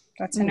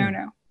that's a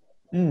no-no?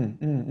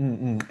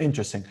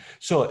 Interesting.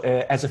 So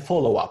as a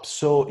follow-up,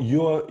 so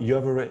you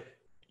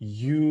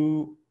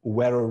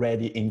were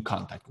already in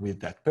contact with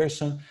that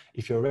person.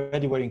 If you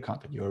already were in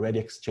contact, you already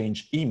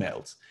exchanged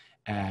emails,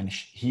 and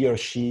he or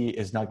she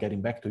is not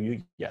getting back to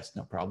you, yes,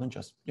 no problem.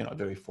 Just,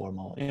 very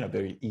formal,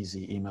 very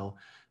easy email.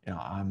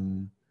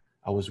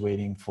 I was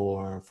waiting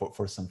for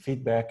some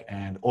feedback,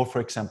 or for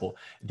example,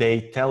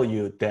 they tell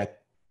you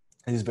that,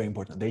 this is very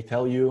important. They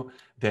tell you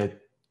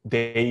that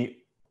they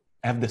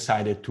have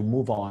decided to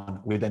move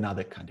on with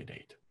another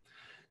candidate.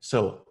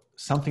 So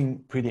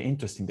something pretty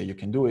interesting that you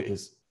can do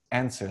is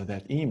answer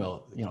that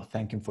email,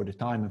 thanking for the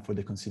time and for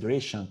the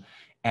consideration,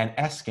 and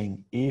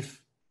asking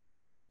if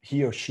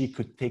he or she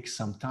could take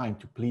some time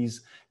to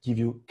please give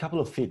you a couple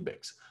of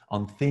feedbacks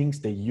on things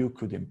that you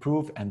could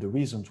improve and the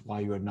reasons why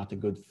you are not a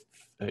good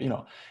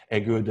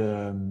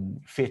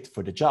fit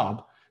for the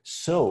job,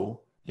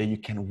 so that you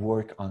can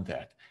work on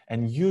that.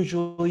 And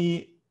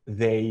usually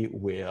they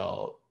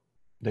will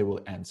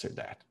answer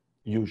that.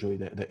 Usually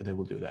they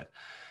will do that.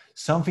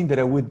 Something that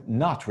I would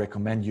not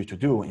recommend you to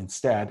do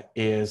instead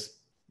is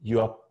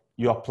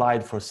you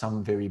applied for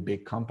some very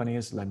big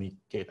companies. Let me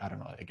get, I don't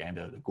know, again,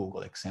 the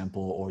Google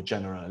example, or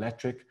General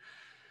Electric.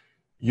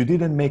 You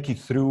didn't make it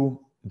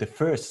through the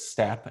first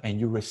step and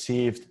you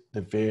received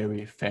the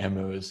very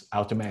famous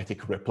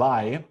automatic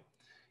reply.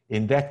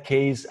 In that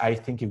case, I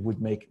think it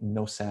would make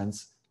no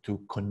sense to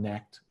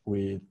connect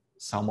with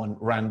someone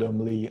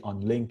randomly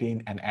on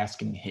LinkedIn and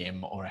asking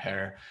him or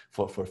her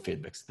for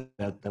feedbacks.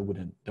 That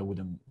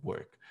wouldn't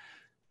work.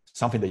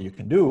 Something that you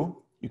can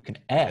do, you can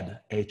add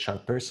HR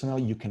personnel,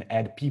 you can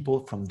add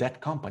people from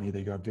that company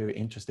that you're very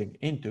interested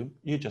into.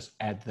 You just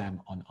add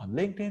them on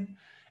LinkedIn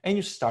and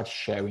you start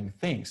sharing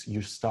things.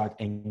 You start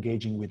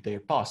engaging with their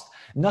post,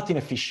 not in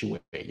a fishy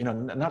way,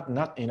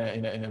 not in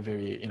a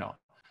very,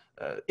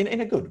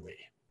 in a good way.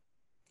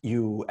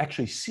 You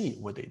actually see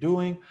what they're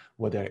doing,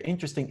 what they're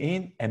interested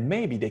in, and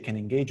maybe they can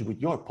engage with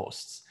your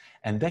posts.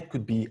 And that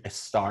could be a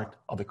start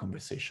of a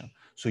conversation.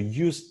 So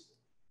use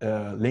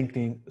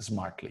LinkedIn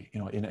smartly,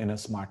 in a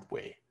smart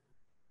way.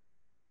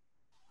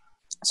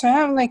 So I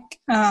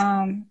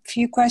have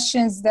few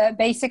questions that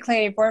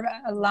basically revolve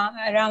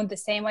around the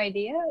same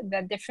idea,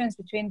 the difference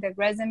between the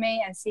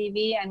resume and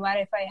CV, and what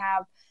if I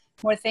have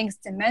more things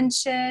to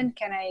mention?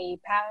 Can I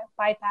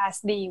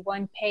bypass the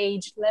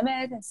 1-page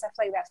limit and stuff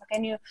like that? So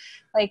can you,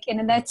 in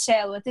a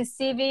nutshell, what is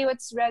CV,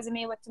 what's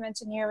resume, what to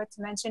mention here,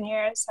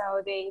 so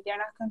they're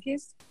not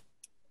confused?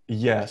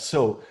 Yeah,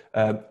 so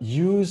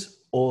use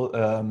all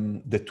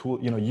the tool,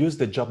 use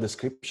the job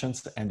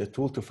descriptions and the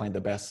tool to find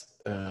the best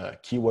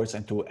keywords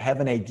and to have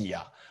an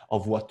idea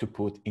of what to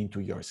put into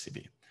your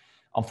CV.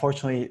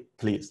 Unfortunately,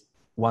 please,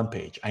 1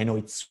 page. I know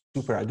it's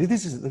super hard.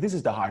 This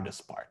is the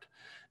hardest part.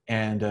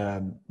 And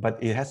but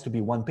it has to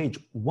be 1 page.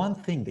 One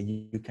thing that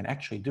you can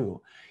actually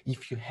do,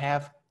 if you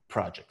have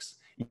projects,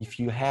 if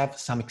you have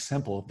some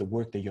example of the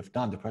work that you have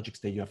done, the projects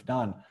that you have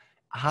done,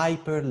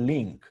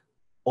 hyperlink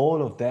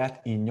all of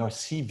that in your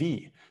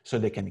CV so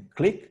they can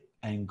click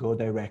and go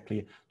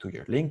directly to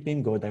your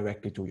LinkedIn, go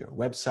directly to your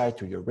website,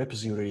 to your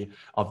repository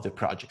of the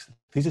projects.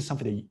 This is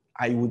something that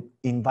I would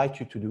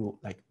invite you to do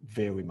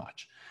very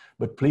much.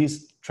 But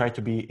please try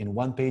to be in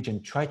 1 page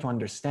and try to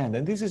understand.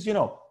 And this is,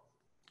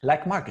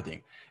 like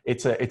marketing.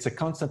 It's a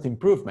constant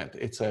improvement.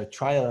 It's a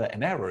trial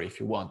and error, if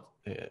you want,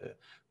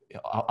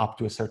 up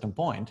to a certain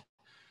point.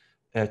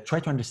 Try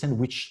to understand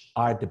which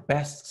are the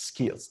best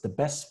skills, the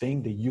best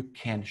thing that you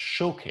can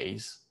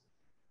showcase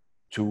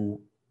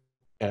to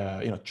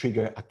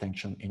trigger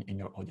attention in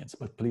your audience.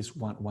 But please,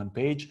 1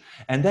 page,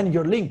 and then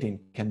your LinkedIn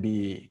can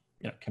be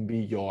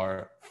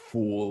your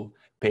full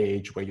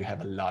page where you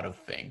have a lot of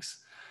things.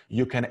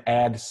 You can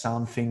add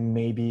something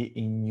maybe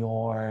in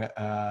your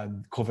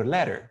cover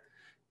letter.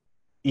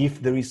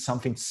 If there is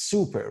something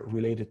super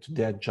related to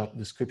that job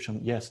description,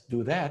 yes,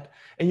 do that.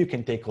 And you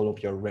can take all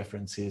of your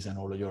references and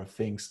all of your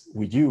things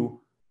with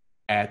you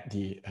at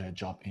the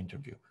job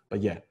interview.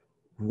 But yeah,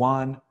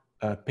 1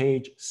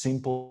 page,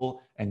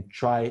 simple, and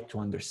try to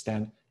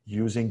understand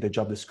using the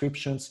job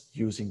descriptions,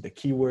 using the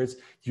keywords,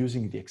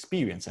 using the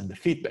experience and the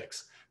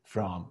feedbacks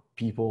from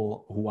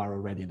people who are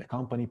already in the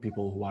company,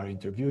 people who are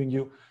interviewing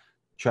you.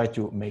 Try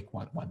to make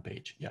one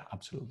page. Yeah,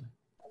 absolutely.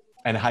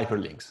 And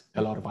hyperlinks,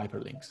 a lot of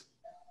hyperlinks.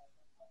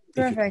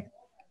 Perfect.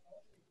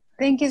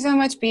 Thank you so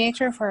much,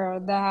 Pietro,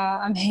 for the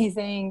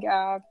amazing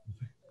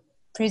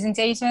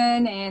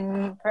presentation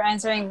and for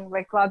answering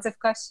lots of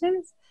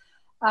questions.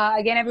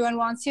 Again, everyone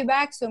wants you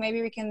back, so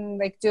maybe we can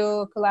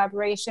do a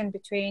collaboration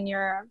between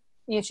your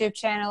YouTube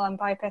channel and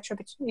Pietro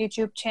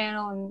YouTube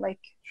channel and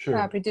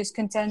sure. Produce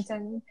content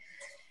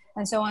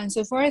and so on and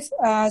so forth.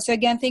 So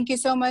again, thank you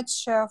so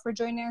much for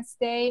joining us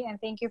today, and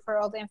thank you for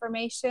all the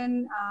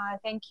information.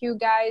 Thank you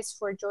guys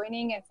for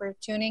joining and for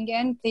tuning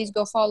in. Please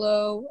go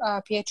follow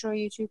Pietro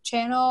YouTube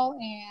channel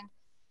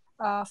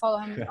and follow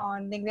him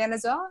on LinkedIn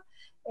as well.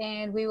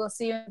 And we will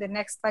see you in the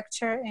next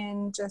lecture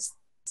in just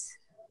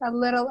a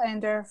little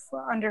under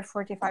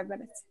 45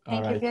 minutes.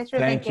 Thank you, Pietro.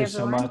 Thank you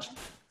so much.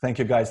 Thank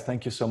you, guys.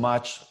 Thank you so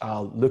much.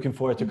 Looking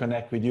forward to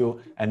connect with you,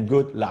 and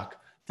good luck.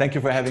 Thank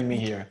you for having me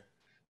here.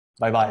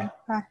 Bye-bye.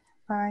 Bye.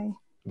 Bye.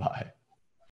 Bye.